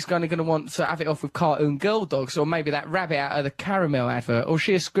he is. He's going to want to have it off with cartoon girl dogs, or maybe that rabbit out of the Caramel advert, or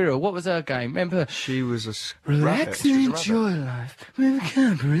she a squirrel. What was her game? Remember? She was a Relax and enjoy life with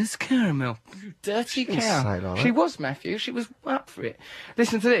Cadbury's Caramel. You dirty cow. She was, Matthew. She was up for it.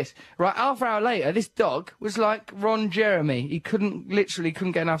 Listen to this. Right, half an hour later, this dog was like Ron Jeremy. He literally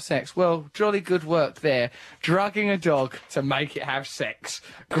couldn't get enough sex. Well, jolly good work there. Drugging a dog to make it have sex.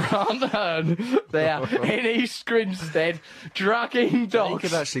 Grant Hearn there in East Grinstead, drugging dogs. He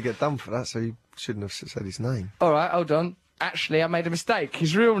could actually get done for that, so he shouldn't have said his name. All right, hold on. Actually, I made a mistake.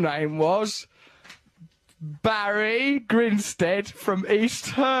 His real name was Barry Grinstead from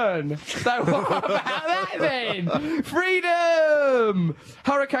East Herne. So what about that then? Freedom!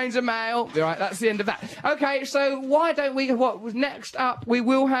 Hurricanes are male. Right, that's the end of that. Okay, so why don't we... Next up, we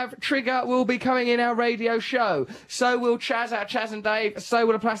will have Trigger will be coming in our radio show. So will Chaz, our Chaz and Dave. So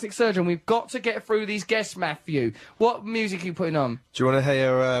will a plastic surgeon. We've got to get through these guests, Matthew. What music are you putting on? Do you want to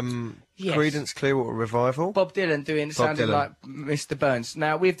hear... Yes. Creedence Clearwater Revival. Bob Dylan sounding like Mr. Burns.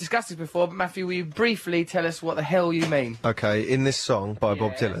 Now, we've discussed this before, but Matthew, will you briefly tell us what the hell you mean? Okay, in this song by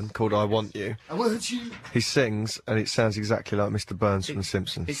Bob Dylan called I Want You, I want you. He sings, and it sounds exactly like Mr. Burns from The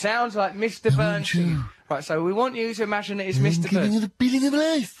Simpsons. It sounds like Mr. Burns. Right, so we want you to imagine it is Mr. Burns. The beating of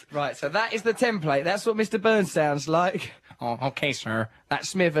life. Right, so that is the template. That's what Mr. Burns sounds like. Oh, okay, sir. That's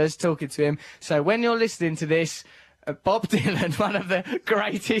Smithers talking to him. So when you're listening to this... Bob Dylan, one of the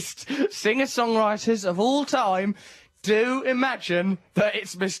greatest singer-songwriters of all time, do imagine that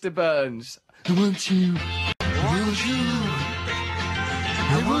it's Mr. Burns. I want you. I want you.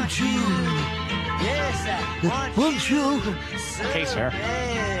 I want you. Yes, I want you. Okay, sir.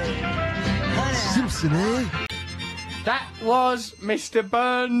 Simpson, eh? That was Mr.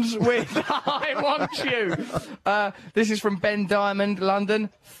 Burns with I Want You. This is from Ben Diamond,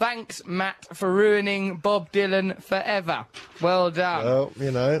 London. Thanks, Matt, for ruining Bob Dylan forever. Well done. Well, you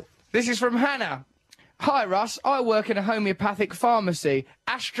know. This is from Hannah. Hi, Russ. I work in a homeopathic pharmacy.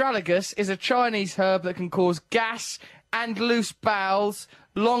 Astragalus is a Chinese herb that can cause gas, and loose bowels.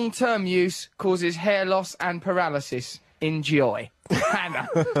 Long-term use causes hair loss and paralysis. Enjoy. Hannah.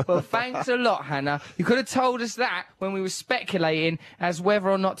 Well, thanks a lot, Hannah. You could have told us that when we were speculating as whether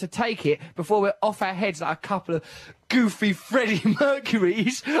or not to take it before we're off our heads like a couple of goofy Freddie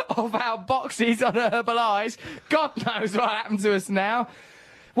Mercurys off our boxes on Herbal Eyes. God knows what happened to us now.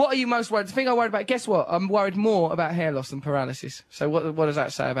 What are you most worried? The thing I'm worried about, guess what? I'm worried more about hair loss than paralysis. So what does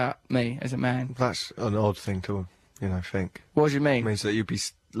that say about me as a man? That's an odd thing to, think. What do you mean? It means that you'd be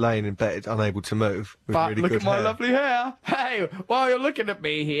laying in bed, unable to move, with But really look good at my hair. lovely hair. Hey, while you're looking at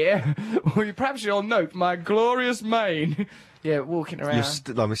me here, perhaps you'll note my glorious mane. Yeah, walking around.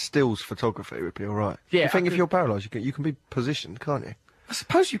 Stills photography would be all right. Yeah, You think I if could- you're paralysed, you can be positioned, can't you? I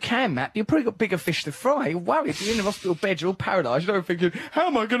suppose you can, Matt. You've probably got bigger fish to fry. You're worried. You're in the hospital bed, you're all paralysed. You're thinking, how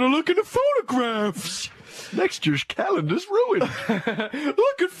am I going to look in the photographs? Next year's calendar's ruined.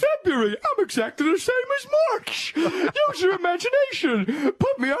 Look at February. I'm exactly the same as March. Use your imagination.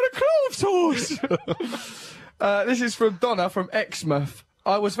 Put me on a clothes horse. This is from Donna from Exmouth.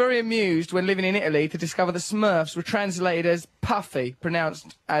 I was very amused when living in Italy to discover the Smurfs were translated as Puffy,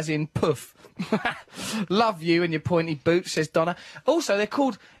 pronounced as in puff. Love you and your pointy boots, says Donna. Also, they're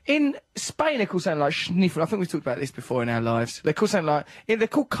called, in Spain, they're called something like Schniffel. I think we've talked about this before in our lives. They're called something like, they're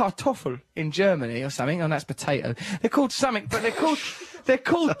called Kartoffel in Germany or something, and that's potato. They're called something, but they're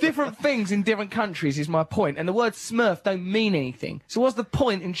called different things in different countries, is my point. And the word Smurf don't mean anything. So what's the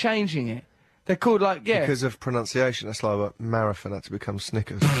point in changing it? They're called like, yeah. Because of pronunciation, that's like what marathon had to become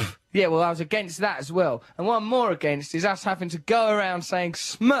Snickers. Yeah, well, I was against that as well. And what I'm more against is us having to go around saying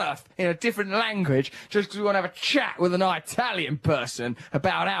Smurf in a different language just because we want to have a chat with an Italian person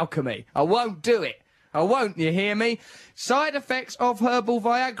about alchemy. I won't do it. I won't, you hear me? Side effects of herbal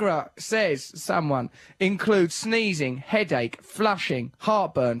Viagra, says someone, include sneezing, headache, flushing,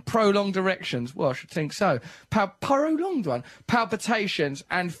 heartburn, prolonged erections. Well, I should think so. Prolonged one. Palpitations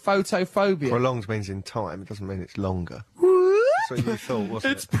and photophobia. Prolonged means in time, it doesn't mean it's longer. That's what you thought,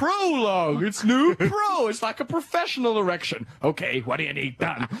 wasn't It's prologue. It's new pro. It's like a professional erection. Okay, what do you need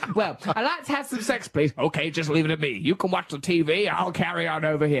done? Well, I'd like to have some sex, please. Okay, just leave it at me. You can watch the TV. I'll carry on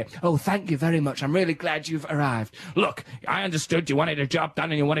over here. Oh, thank you very much. I'm really glad you've arrived. Look, I understood you wanted a job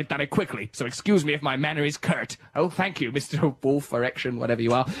done and you wanted done it quickly. So excuse me if my manner is curt. Oh, thank you, Mr. Wolf, erection, whatever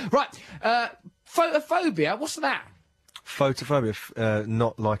you are. Right, photophobia, what's that? Photophobia,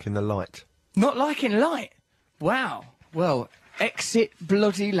 not liking the light. Not liking light? Wow. Well, exit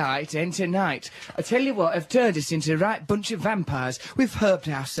bloody light, enter night. I tell you what, have turned us into a right bunch of vampires. We've herbed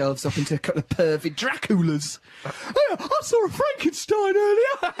ourselves up into a couple of pervy Draculas. I saw a Frankenstein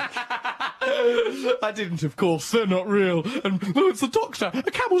earlier. I didn't, of course. They're not real. And oh, it's the doctor. A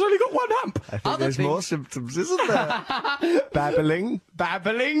camel's only got one amp. I think there's more symptoms, isn't there? Babbling.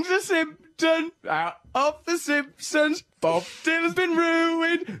 Babbling's a symptom. Out of The Simpsons. Bob Dylan's been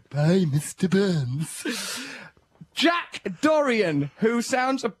ruined by Mr. Burns. Jack Dorian, who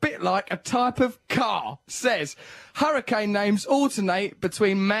sounds a bit like a type of car, says hurricane names alternate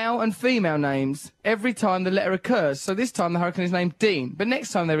between male and female names every time the letter occurs. So this time the hurricane is named Dean, but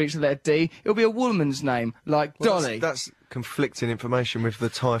next time they reach the letter D, it'll be a woman's name, like Dolly. That's conflicting information with the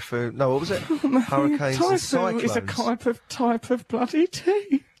typhoon. No, what was it? Hurricanes and cyclones. Is a type of bloody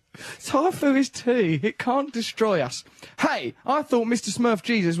tea. Typhoon is tea. It can't destroy us. Hey, I thought Mr. Smurf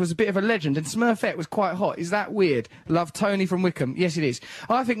Jesus was a bit of a legend and Smurfette was quite hot. Is that weird? Love, Tony from Wickham. Yes, it is.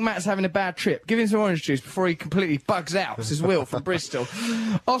 I think Matt's having a bad trip. Give him some orange juice before he completely bugs out, says Will from Bristol.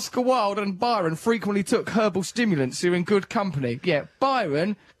 Oscar Wilde and Byron frequently took herbal stimulants who are in good company. Yeah,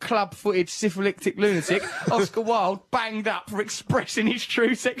 Byron, club-footed syphilitic lunatic. Oscar Wilde banged up for expressing his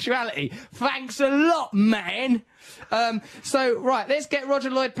true sexuality. Thanks a lot, man. So, right, let's get Roger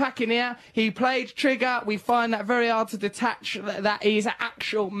Lloyd Pack in here. He played Trigger. We find that very hard to detach that he is an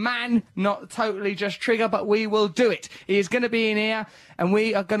actual man, not totally just Trigger, but we will do it. He is going to be in here, and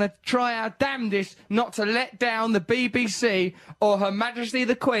we are going to try our damnedest not to let down the BBC or Her Majesty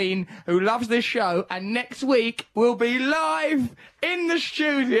the Queen, who loves this show, and next week we'll be live in the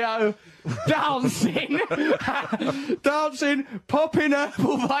studio dancing, popping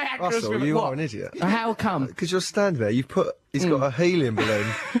herbal Viagra. Russell, you are an idiot. How come? Because you're standing there, you've put, he's got a helium balloon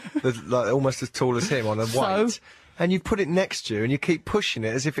that's like almost as tall as him on a weight. And you put it next to you, and you keep pushing it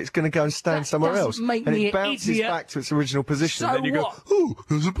as if it's going to go and stand somewhere else. Make and me it bounces idiot. back to its original position. So and then you what? go, oh,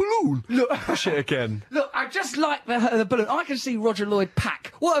 there's a balloon. Look, push it again. Look, I just like the balloon. I can see Roger Lloyd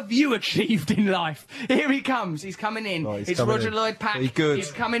Pack. What have you achieved in life? Here he comes. He's coming in. Oh, he's it's coming Roger in. Lloyd Pack. He's good.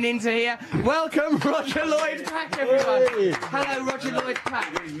 He's coming into here. Welcome, Roger Lloyd Pack, everyone. Hello, Roger Lloyd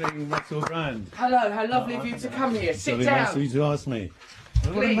Pack. Good evening, Russell Brand. Hello, how lovely of you to come here. Sit Very down. nice of you to ask me.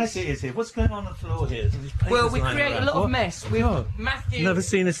 What a mess it is here. What's going on the floor here? Well, we create a lot of mess. We've Matthew. Never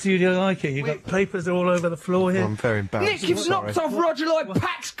seen a studio like it. You've got papers all over the floor here. I'm very embarrassed. Nick, you've knocked off Roger Lloyd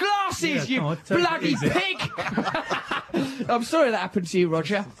Pack's glasses, Yeah, you come on, take it bloody easy. pig! I'm sorry that happened to you,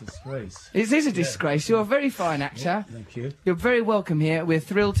 Roger. It's a disgrace. It is a disgrace. You're a very fine actor. Thank you. You're very welcome here. We're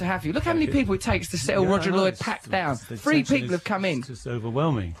thrilled to have you. Look how many people it takes to settle Yeah, Roger I know, Lloyd it's- Pack down. the 3 tension people have come in. It's just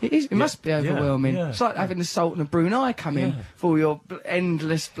overwhelming. It is. It must be overwhelming. yeah. It's like having the Sultan of Brunei come in for your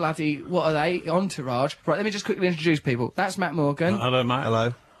endless bloody. What are they? Entourage. Right. Let me just quickly introduce people. That's Matt Morgan. Hello, Matt.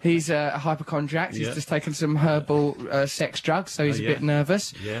 Hello. He's a hypochondriac. He's Yeah. just taken some herbal sex drugs, so he's a yeah. bit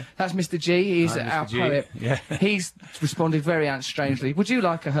nervous. Yeah. That's Mr. G. He's Hi, Mr. our G. poet. Yeah. He's responded very strangely. Would you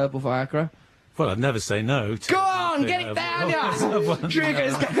like a herbal Viagra? Well, I'd never say no. To Go on, anything get it over- down, Oh, ya!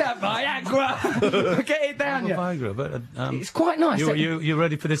 Triggers, get that Viagra! Get it down, ya! Viagra, but It's quite nice. you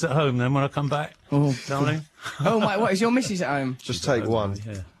ready for this at home then when I come back, darling? Oh my, what, is your missus at home? Just take one.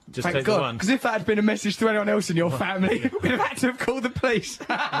 Yeah. Just Thank take the God, one. because if that had been a message to anyone else in your family, we'd have had to have called the police.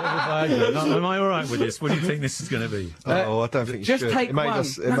 Viagra. No, am I all right with this? What do you think this is going to be? Oh, I don't think you Just should. take It made one.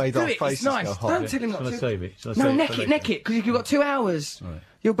 us. It No, made do our it. faces It's nice. go hot. Don't tell him not Shall I to. save it? Shall I No, save neck for it, later? neck it, because you've got 2 hours. Right.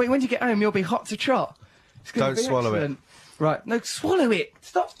 You'll be when you get home, you'll be hot to trot. It's gonna Don't be swallow it. excellent. Right, no, swallow it.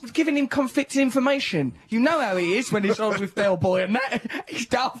 Stop giving him conflicting information. You know how he is when he's on with Bellboy and that. He's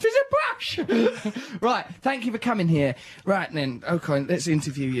daft as a brush. Right, thank you for coming here. Right then, okay, let's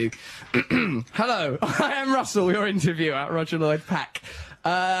interview you. Hello, I am Russell, your interviewer, Roger Lloyd Pack.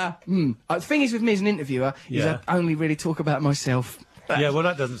 The thing is with me as an interviewer is Yeah. I only really talk about myself. Yeah, well,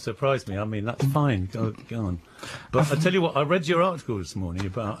 that doesn't surprise me. I mean, that's fine. Go on. But I tell you what, I read your article this morning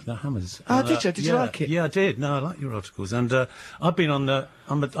about the Hammers. Oh, did you? Did you like it? Yeah, I did. No, I like your articles, and I've been on the.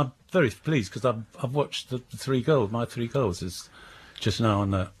 I'm very pleased because I've watched the 3 goals. My 3 goals is just now on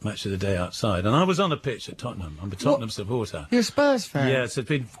the match of the day outside, and I was on the pitch at Tottenham. I'm a Tottenham supporter. You're a Spurs fan? Yes, it's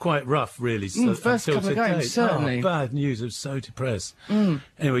been quite rough, really. First until couple of today. games, certainly. Oh, bad news. I was so depressed. Anyway,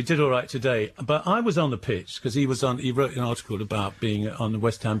 he did all right today, but I was on the pitch because he wrote an article about being on the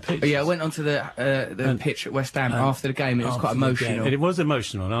West Ham pitch. Oh, yeah, I went onto the pitch at West Ham after the game. It was quite After the game. emotional. And it was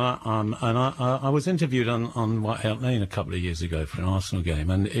emotional. And I was interviewed on White Hart Lane a couple of years ago for an Arsenal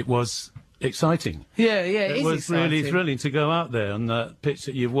game, and it was exciting. Yeah, It is was exciting. really thrilling to go out there on the pitch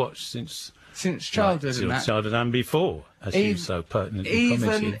that you've watched since childhood and that. childhood and before, as you so pertinently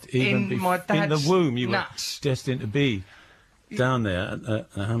commented. in my in dad's the womb, you nuts. were destined to be down there at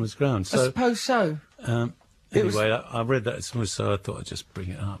Hammers Ground. I So suppose so. It was- anyway, I read that as well, so I thought I'd just bring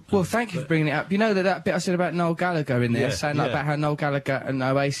it up. Well, thank you for bringing it up. You know that bit I said about Noel Gallagher in there, Yeah, saying yeah. about how Noel Gallagher and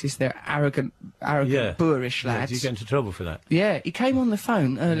Oasis, they're arrogant, Yeah. boorish Yeah, lads. did you get into trouble for that? Yeah, he came on the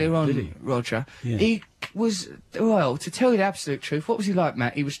phone earlier on, did he? Roger. Yeah. He was, well, to tell you the absolute truth, what was he like,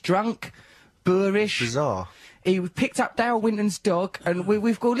 Matt? He was drunk, boorish. Bizarre. He picked up Dale Winton's dog, and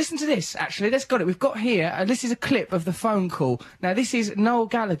we've got, listen to this, actually, let's got it. We've got here, and this is a clip of the phone call. Now, this is Noel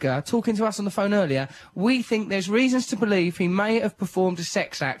Gallagher talking to us on the phone earlier. We think there's reasons to believe he may have performed a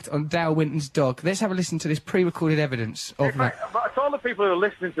sex act on Dale Winton's dog. Let's have a listen to this pre-recorded evidence of that. But to all the people who are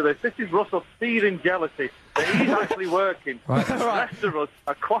listening to this is Russell seething jealousy that he's actually working. Right. The rest of us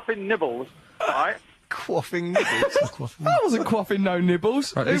are quaffing nibbles, right? Quaffing nibbles. I wasn't quaffing no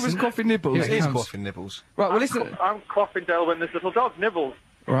nibbles. Right, Who was listen. quaffing nibbles? Yeah, he's quaffing nibbles. Right, well, listen. I'm quaffing Dale when this little dog nibbles.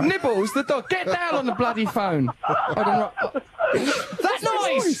 Right. Nibbles, the dog. Get down on the bloody phone. I don't know. That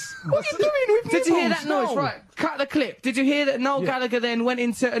noise! What are you doing with Did you hear nibbles? that noise? No. Right, cut the clip. Did you hear that Noel Gallagher then went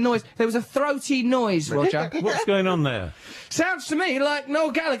into a noise? There was a throaty noise, Roger. What's going on there? Sounds to me like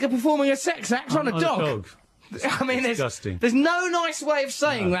Noel Gallagher performing a sex act on a dog. I mean, Disgusting. there's no nice way of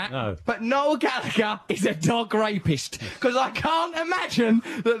saying that, no. but Noel Gallagher is a dog rapist. Because I can't imagine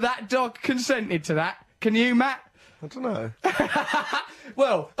that dog consented to that. Can you, Matt? I don't know.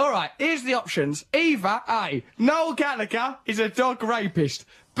 Well, all right, here's the options. Either A, Noel Gallagher is a dog rapist.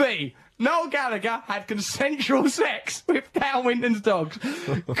 B, Noel Gallagher had consensual sex with Dale Winton's dogs.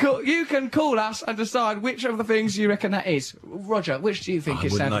 You can call us and decide which of the things you reckon that is. Roger, which do you think I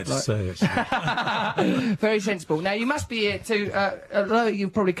it wouldn't sounds like to say it. Very sensible. Now, you must be here to, although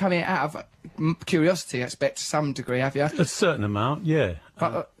you've probably come here out of curiosity, I expect, to some degree, have you? A certain amount, yeah.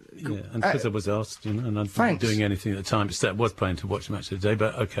 Yeah, and because uh, I was asked, you know, and I wasn't thanks. doing anything at the time, except was planning to watch the match of the day,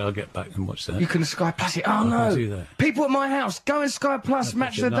 but okay, I'll get back and watch that. You can Sky Plus it. Oh, I no. can't do that. People at my house, go and Sky Plus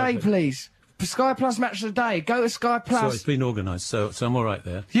Match of the no, Day, but- please. Sky Plus Match of the Day. Go to Sky So Plus. it's been organised, so I'm all right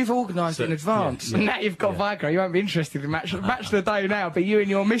there. You've organised it in advance. yeah, And now you've got Viagra. You won't be interested in match of the day now, but you and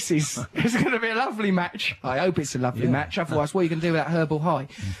your missus. It's going to be a lovely match. I hope it's a lovely match. Otherwise, what are you going to do with that herbal high?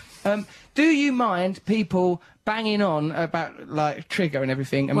 Do you mind people banging on about, like, Trigger and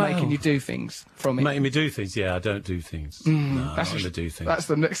everything and making you do things from it? Making me do things? Yeah, I don't do things. No, I'm not going to do things. That's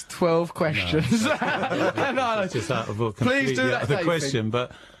the next 12 questions. No, it's just out of Please do that the Dave question,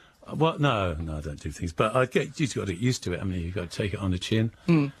 but... What? No, I don't do things. But you've got to get used to it. I mean, you've got to take it on the chin.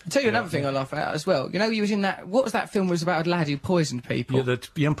 I'll tell you another thing I laugh at as well. You know, you was in that... What was that film was about a lad who poisoned people? Yeah, the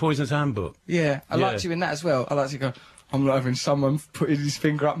Young Poison's Handbook. Yeah, I liked you in that as well. I liked you go, I'm not having someone putting his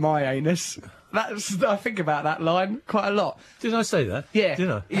finger up my anus. I think about that line quite a lot. Did I say that? Yeah.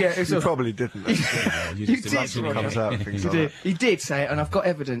 Did I? Yeah. You probably didn't. You did. Comes out and things like that. He did say it, and I've got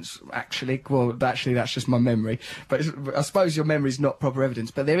evidence, actually. Well, actually, that's just my memory. But I suppose your memory's not proper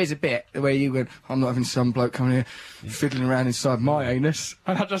evidence. But there is a bit where you went, I'm not having some bloke coming here fiddling around inside my anus.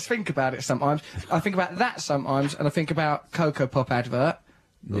 And I just think about it sometimes. I think about that sometimes, and I think about Cocoa Pop advert.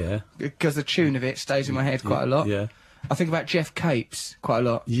 Yeah. Because the tune of it stays in my head quite a lot. Yeah. I think about Jeff Capes quite a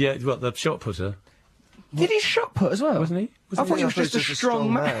lot. Yeah, what, the shot putter? Did he shot put as well? Wasn't he? I thought he was just a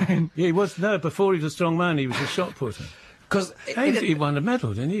strong man. Yeah, he was. No, before he was a strong man, he was a shot putter. Because he won a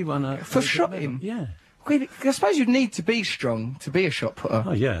medal, didn't he? He won a... For shotting? Yeah. I suppose you'd need to be strong to be a shot putter.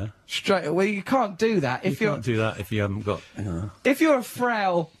 Oh, yeah. Straight away, you can't do that if you can't do that if you haven't got... If you're a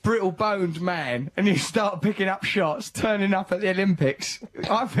frail, brittle-boned man and you start picking up shots, turning up at the Olympics,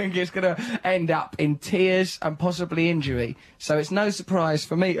 I think it's going to end up in tears and possibly injury. So it's no surprise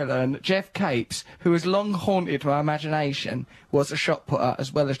for me to learn that Jeff Capes, who has long haunted my imagination, was a shot putter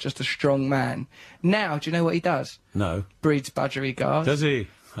as well as just a strong man. Now, do you know what he does? No. Breeds budgerigars. Does he?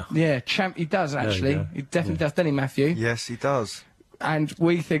 Yeah, he does actually. He definitely does, doesn't he, Matthew? Yes, he does. And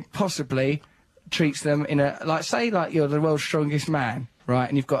we think possibly treats them in a... Like, say, like, you're the world's strongest man, right,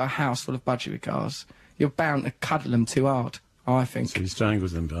 and you've got a house full of budgerigars. You're bound to cuddle them too hard, I think. So he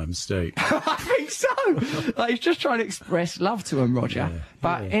strangles them by mistake. I think so! Like, he's just trying to express love to them, Roger. Yeah,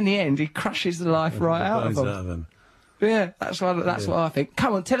 but in the end, he crushes the life right out of them. Yeah, that's what I think.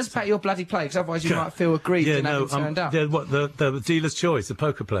 Come on, tell us about your bloody play, because otherwise you might feel aggrieved in having turned up. Yeah, what, the Dealer's Choice, the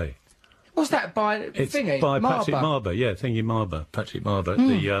poker play. What's that, by It's thingy? by Marber? Patrick Marber, yeah, Thingy Marber, Patrick Marber,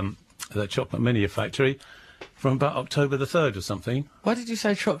 the Chocolate Mini Factory, from about October the 3rd or something. Why did you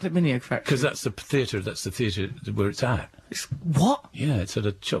say Chocolate Mini Factory? Because that's the theatre where it's at. What? Yeah, it's at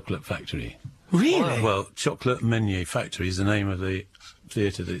a chocolate factory. Really? Well, Chocolate Menu Factory is the name of the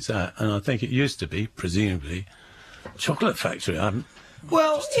theatre that it's at, and I think it used to be, presumably, Chocolate Factory. I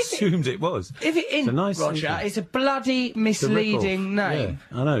assumed it was. If it isn't, Roger, it's a bloody misleading name.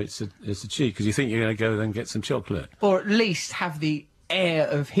 Yeah, I know, it's a cheat, because you think you're going to go there and get some chocolate. Or at least have the air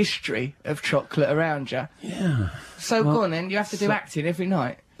of history of chocolate around you. Yeah. So go on then, you have to do acting every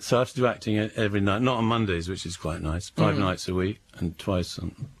night. So I have to do acting every night, not on Mondays, which is quite nice, 5 nights a week, and twice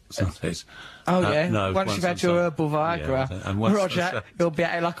on Sundays. Oh, yeah? No, once you've had your herbal Viagra, and once Roger, you'll be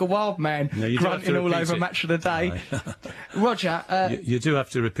at it like a wild man, grunting all over Match of the Day. Roger... you do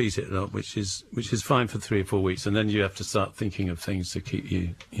have to repeat it a lot, which is fine for 3 or 4 weeks, and then you have to start thinking of things to keep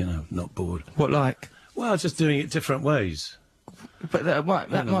you, not bored. What like? Well, just doing it different ways. But that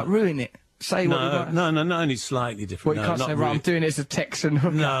might ruin it. Say what you want. No, only slightly different. Well, you can't say, right, I'm doing it as a Texan.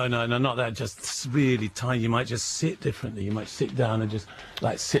 No, not that. Just really tiny. You might just sit differently. You might sit down and just,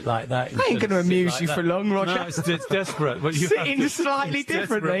 sit like that. I ain't going to amuse you for long, Roger. No, it's desperate. What you Sitting slightly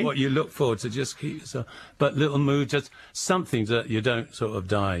differently. What you look for to just keep yourself... But little mood, just something that you don't sort of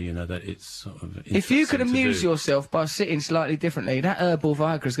die, that it's sort of... If you could amuse yourself by sitting slightly differently, that herbal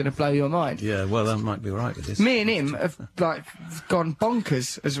Viagra's going to blow your mind. Yeah, well, that might be right with this. Me and him have, gone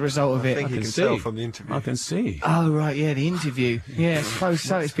bonkers as a result of it. I can tell from the interview. I can see. Oh, right, yeah, the interview. Yeah, I suppose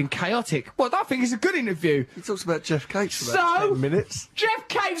so. It's been chaotic. Well, I think it's a good interview. He talks about Jeff Capes for about 10 minutes. Jeff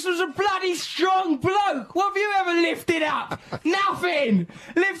Capes was a bloody strong bloke. What have you ever lifted up? Nothing.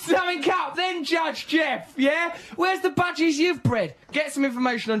 Lift something up, then judge Jeff, yeah? Where's the budgies you've bred? Get some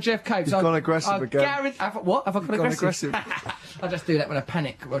information on Jeff Capes. He's gone aggressive again. What? Have I gone aggressive? I just do that when I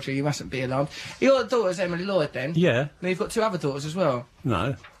panic, Roger. You mustn't be alarmed. Your daughter's Emily Lloyd, then? Yeah. Now you've got 2 other daughters as well?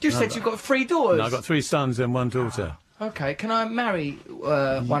 No. You said you've got 3 daughters? No, I've got 3 sons and 1 daughter. OK, can I marry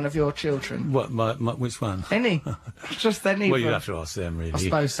one of your children? What, which one? Any. Just any. Well, you have to ask them, really. I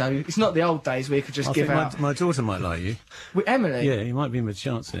suppose so. It's not the old days where you could just give out... My daughter might like you. With Emily? Yeah, you might be my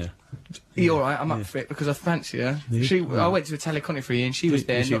chance here. You're all right, I'm up for it, because I fancy her. I went to a Teleconny for you, and she was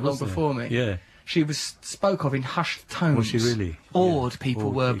there not long before me. Yeah. She was spoke of in hushed tones. Was she really? Awed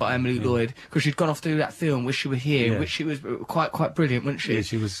people were by Emily Lloyd, because she'd gone off to do that film, Wish She Were Here, which she was quite brilliant, wasn't she? Yeah,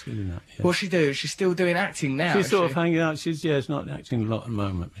 she was really that. Yeah. What's she do? She's still doing acting now. She's sort of hanging out. She's not acting a lot at the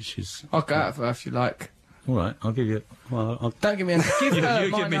moment, but she's... I'll go out for her if you like. All right, I'll give you. Well, I'll Don't give me a... Give you her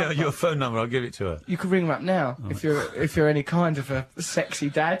my give me number. your phone number. I'll give it to her. You can ring her up now if you're any kind of a sexy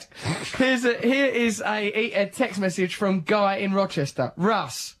dad. Here is a text message from Guy in Rochester.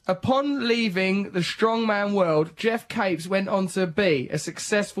 Russ, upon leaving the strongman world, Jeff Capes went on to be a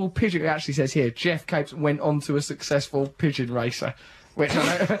successful pigeon. It actually says here, Jeff Capes went on to a successful pigeon racer. Which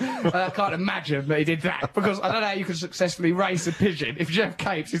I can't imagine that he did that, because I don't know how you can successfully race a pigeon if Jeff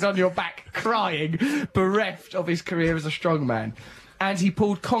Capes is on your back crying, bereft of his career as a strongman. And he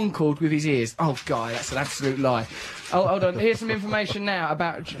pulled Concord with his ears. Oh, Guy, that's an absolute lie. Oh, hold on. Here's some information now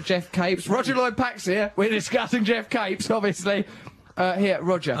about Jeff Capes. Roger Lloyd Pax here. We're discussing Jeff Capes, obviously. Here,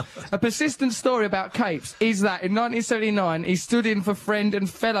 Roger. A persistent story about Capes is that in 1979 he stood in for friend and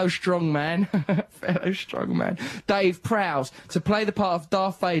fellow strongman, Dave Prowse, to play the part of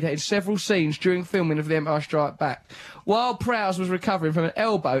Darth Vader in several scenes during filming of The Empire Strikes Back, while Prowse was recovering from an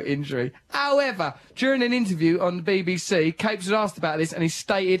elbow injury. However, during an interview on the BBC, Capes was asked about this and he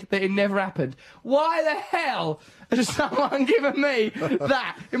stated that it never happened. Why the hell has someone given me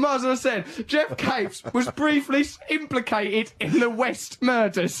that? You might as well have said Jeff Capes was briefly implicated in the West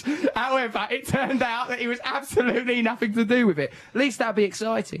murders. However, it turned out that he was absolutely nothing to do with it. At least that'd be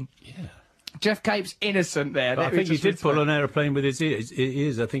exciting. Yeah. Jeff Capes innocent there. But I think he did pull an aeroplane with his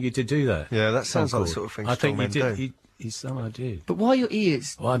ears. I think he did do that. Yeah, that sounds like the sort of thing I think he strongmen did. do. He somehow did. But why your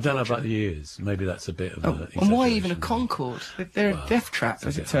ears? Well, I don't know about the ears. Maybe that's a bit of a... And why even a Concorde? They're a death trap,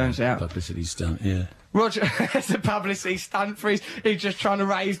 as it turns out. Publicity stunt, yeah. Roger, it's a publicity stunt for he's just trying to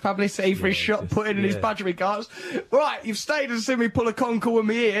raise publicity for his shot put in his budgie cards. Right, you've stayed and seen me pull a Concorde with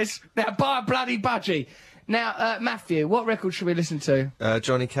my ears. Now buy a bloody budgie. Now, Matthew, what record should we listen to?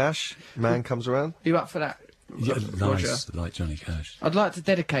 Johnny Cash, Man Comes Around. You up for that? Yeah, Roger. nice, like Johnny Cash. I'd like to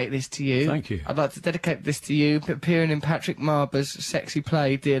dedicate this to you. Thank you. I'd like to dedicate this to you, appearing in Patrick Marber's sexy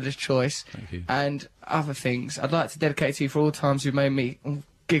play, Dealer's Choice. Thank you. And other things. I'd like to dedicate it to you for all times you've made me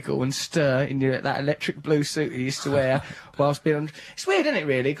giggle and stir in that electric blue suit you used to wear whilst being on... It's weird, isn't it,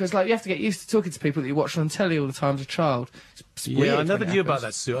 really? Because, like, you have to get used to talking to people that you watched on telly all the time as a child. It's weird. I never knew about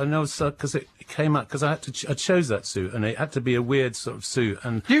that suit. I know, because it came out, because I chose that suit, and it had to be a weird sort of suit.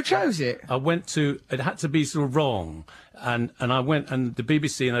 And you chose it? I went to... It had to be sort of wrong. And I went, and the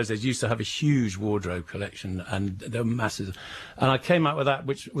BBC in those days used to have a huge wardrobe collection, and there were masses. And I came out with that,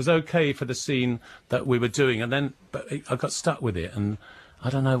 which was okay for the scene that we were doing, and then, but I got stuck with it, and I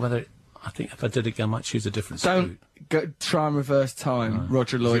don't know whether, I think if I did it again, I might choose a different suit. Don't try and reverse time,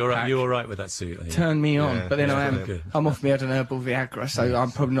 Roger Lloyd. You're all right with that suit. Turn me on, but then good. I'm off my head on herbal Viagra, so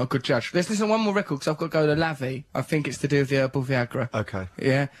I'm probably not a good judge. Let's listen to one more record, because I've got to go to Lavi. I think it's to do with the herbal Viagra. Okay.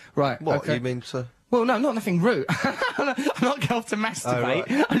 Yeah, right. What, okay. you mean to... Well, no, not nothing rude. I'm not going off to masturbate.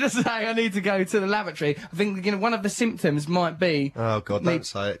 Oh, right. I'm just saying I need to go to the lavatory. I think, one of the symptoms might be... Oh, God, don't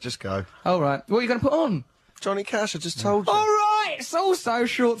say it. Just go. All right. What are you going to put on? Johnny Cash, I just told you. All right! It's also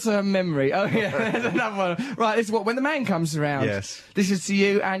short-term memory. Oh, yeah, there's another one. Right, this is what, When the Man Comes Around. Yes. This is to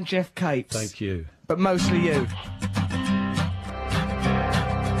you and Jeff Capes. Thank you. But mostly you.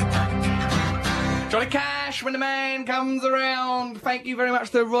 Johnny Cash, When the Man Comes Around. Thank you very much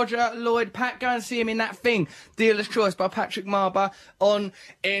to Roger Lloyd Pack. Go and see him in that thing, Dealer's Choice by Patrick Marber,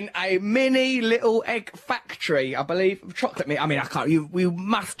 in a mini little egg factory, I believe. Chocolate meat. I mean, I can't. We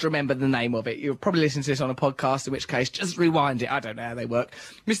must remember the name of it. You'll probably listen to this on a podcast, in which case, just rewind it. I don't know how they work.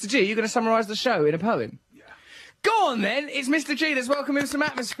 Mr. G, you're going to summarise the show in a poem? Yeah. Go on then. It's Mr. G. Let's welcome him some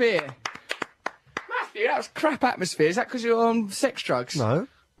atmosphere. Matthew, that was crap atmosphere. Is that because you're on sex drugs? No.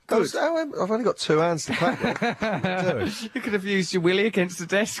 I've only got 2 hands to clap with. You could have used your willy against the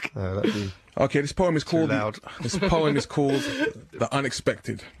desk. No, that'd be okay, this poem is called... loud. This poem is called The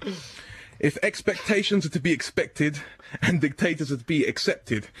Unexpected. If expectations are to be expected and dictators are to be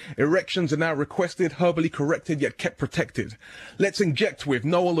accepted, erections are now requested, verbally corrected, yet kept protected. Let's inject with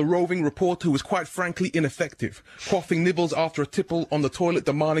Noel, a roving reporter who is quite frankly ineffective, quaffing nibbles after a tipple on the toilet,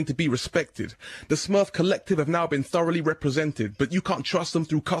 demanding to be respected. The Smurf Collective have now been thoroughly represented, but you can't trust them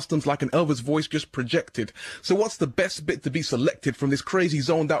through customs like an Elvis voice just projected. So what's the best bit to be selected from this crazy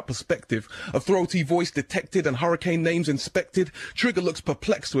zoned out perspective? A throaty voice detected and hurricane names inspected. Trigger looks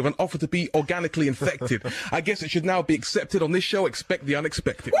perplexed with an offer to be organically infected. I guess it should now be accepted on this show. Expect the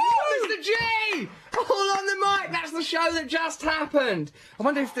unexpected. Woo, Mr. G! All on the mic. That's the show that just happened. I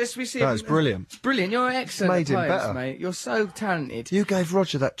wonder if this we see. That was brilliant. It's brilliant. You're excellent. Made him at poems, better, mate. You're so talented. You gave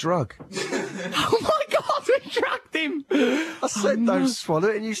Roger that drug. Oh my God! We drugged him. I said don't swallow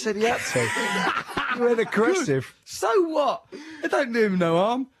it, and you said he had to. You went aggressive. So what? It don't do him no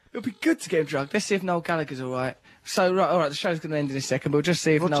harm. It'll be good to get him drugged. Let's see if Noel Gallagher's all right. So, right, all right, the show's going to end in a second, but we'll just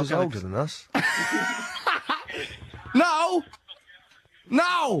see if Roger's Noel older than us. No!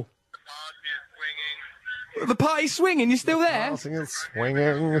 No! The party's swinging. You still there? Dancing and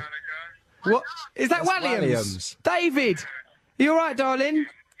swinging. What? Is that That's Walliams? Walliams. David, you all right, darling? Yeah,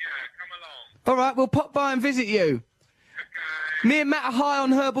 come along. All right, we'll pop by and visit you. Me and Matt are high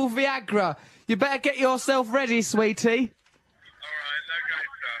on herbal Viagra. You better get yourself ready, sweetie.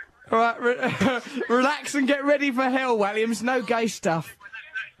 All right, relax and get ready for hell, Walliams. No gay stuff.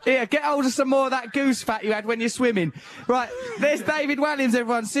 Here, get hold of some more of that goose fat you had when you're swimming. Right, there's David Walliams,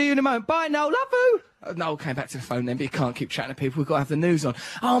 everyone. See you in a moment. Bye, Noel. Love you. Noel came back to the phone then, but you can't keep chatting to people. We've got to have the news on.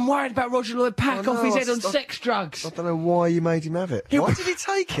 Oh, I'm worried about Roger Lloyd Pack off his head on sex drugs. I don't know why you made him have it. Why did he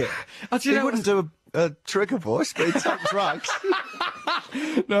take it? He wouldn't do a trigger voice, but he'd take drugs.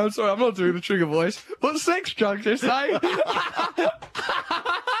 No, I'm sorry, I'm not doing the trigger voice. What sex drugs, you say?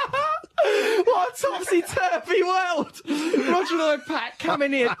 What a topsy-turvy world! Roger Lloyd Pack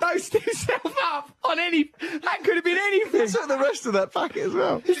coming here, dosed himself up on any... That could have been anything. He took the rest of that packet as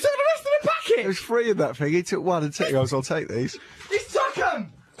well. He took the rest of the packet? There was 3 in that thing. He took 1 and 2. He goes, I'll take these. He's took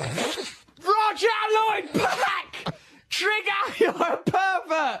them! Roger Lloyd Pack! Trigger, you're a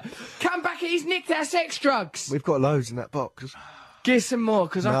pervert! Come back, he's nicked our sex drugs. We've got loads in that box. Give some more,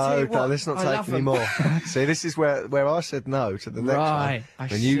 because I'll tell you what, No, let's not I take love any them. more. See, this is where I said no to the next Right, one.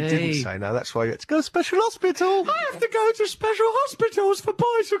 I And you didn't see. say no. That's why you had to go to special hospital. I have to go to special hospitals for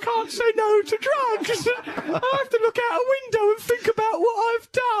boys who can't say no to drugs. I have to look out a window and think about what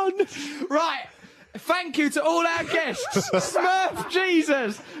I've done. Right. Thank you to all our guests. Smurf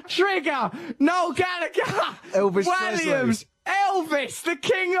Jesus, Trigger, Noel Gallagher, Elvis Walliams, Elvis, the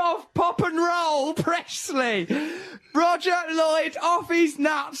king of pop and roll, Presley, Roger Lloyd off his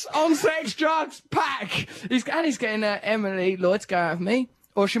nuts on sex drugs, Pack. He's getting Emily Lloyd to go out with me,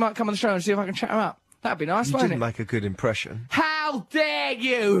 or she might come on the show and see if I can chat her up. That'd be nice, You wouldn't didn't it? make a good impression. How dare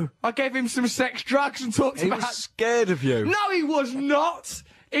you! I gave him some sex drugs and talked He about... was scared of you. No, he was not!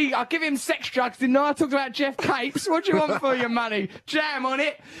 I give him sex drugs, didn't I? I talked about Jeff Capes. What do you want for your money? Jam on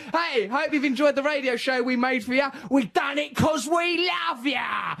it. Hey, hope you've enjoyed the radio show we made for you. We done it 'cause we love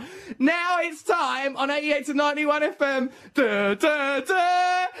ya. Now it's time on 88 to 91 FM. Da, da,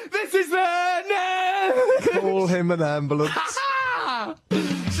 da. This is the news. Call him an ambulance.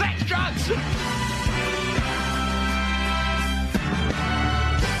 Sex drugs.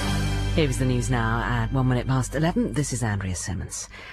 Here's the news now at 1 minute past 11. This is Andrea Simmons.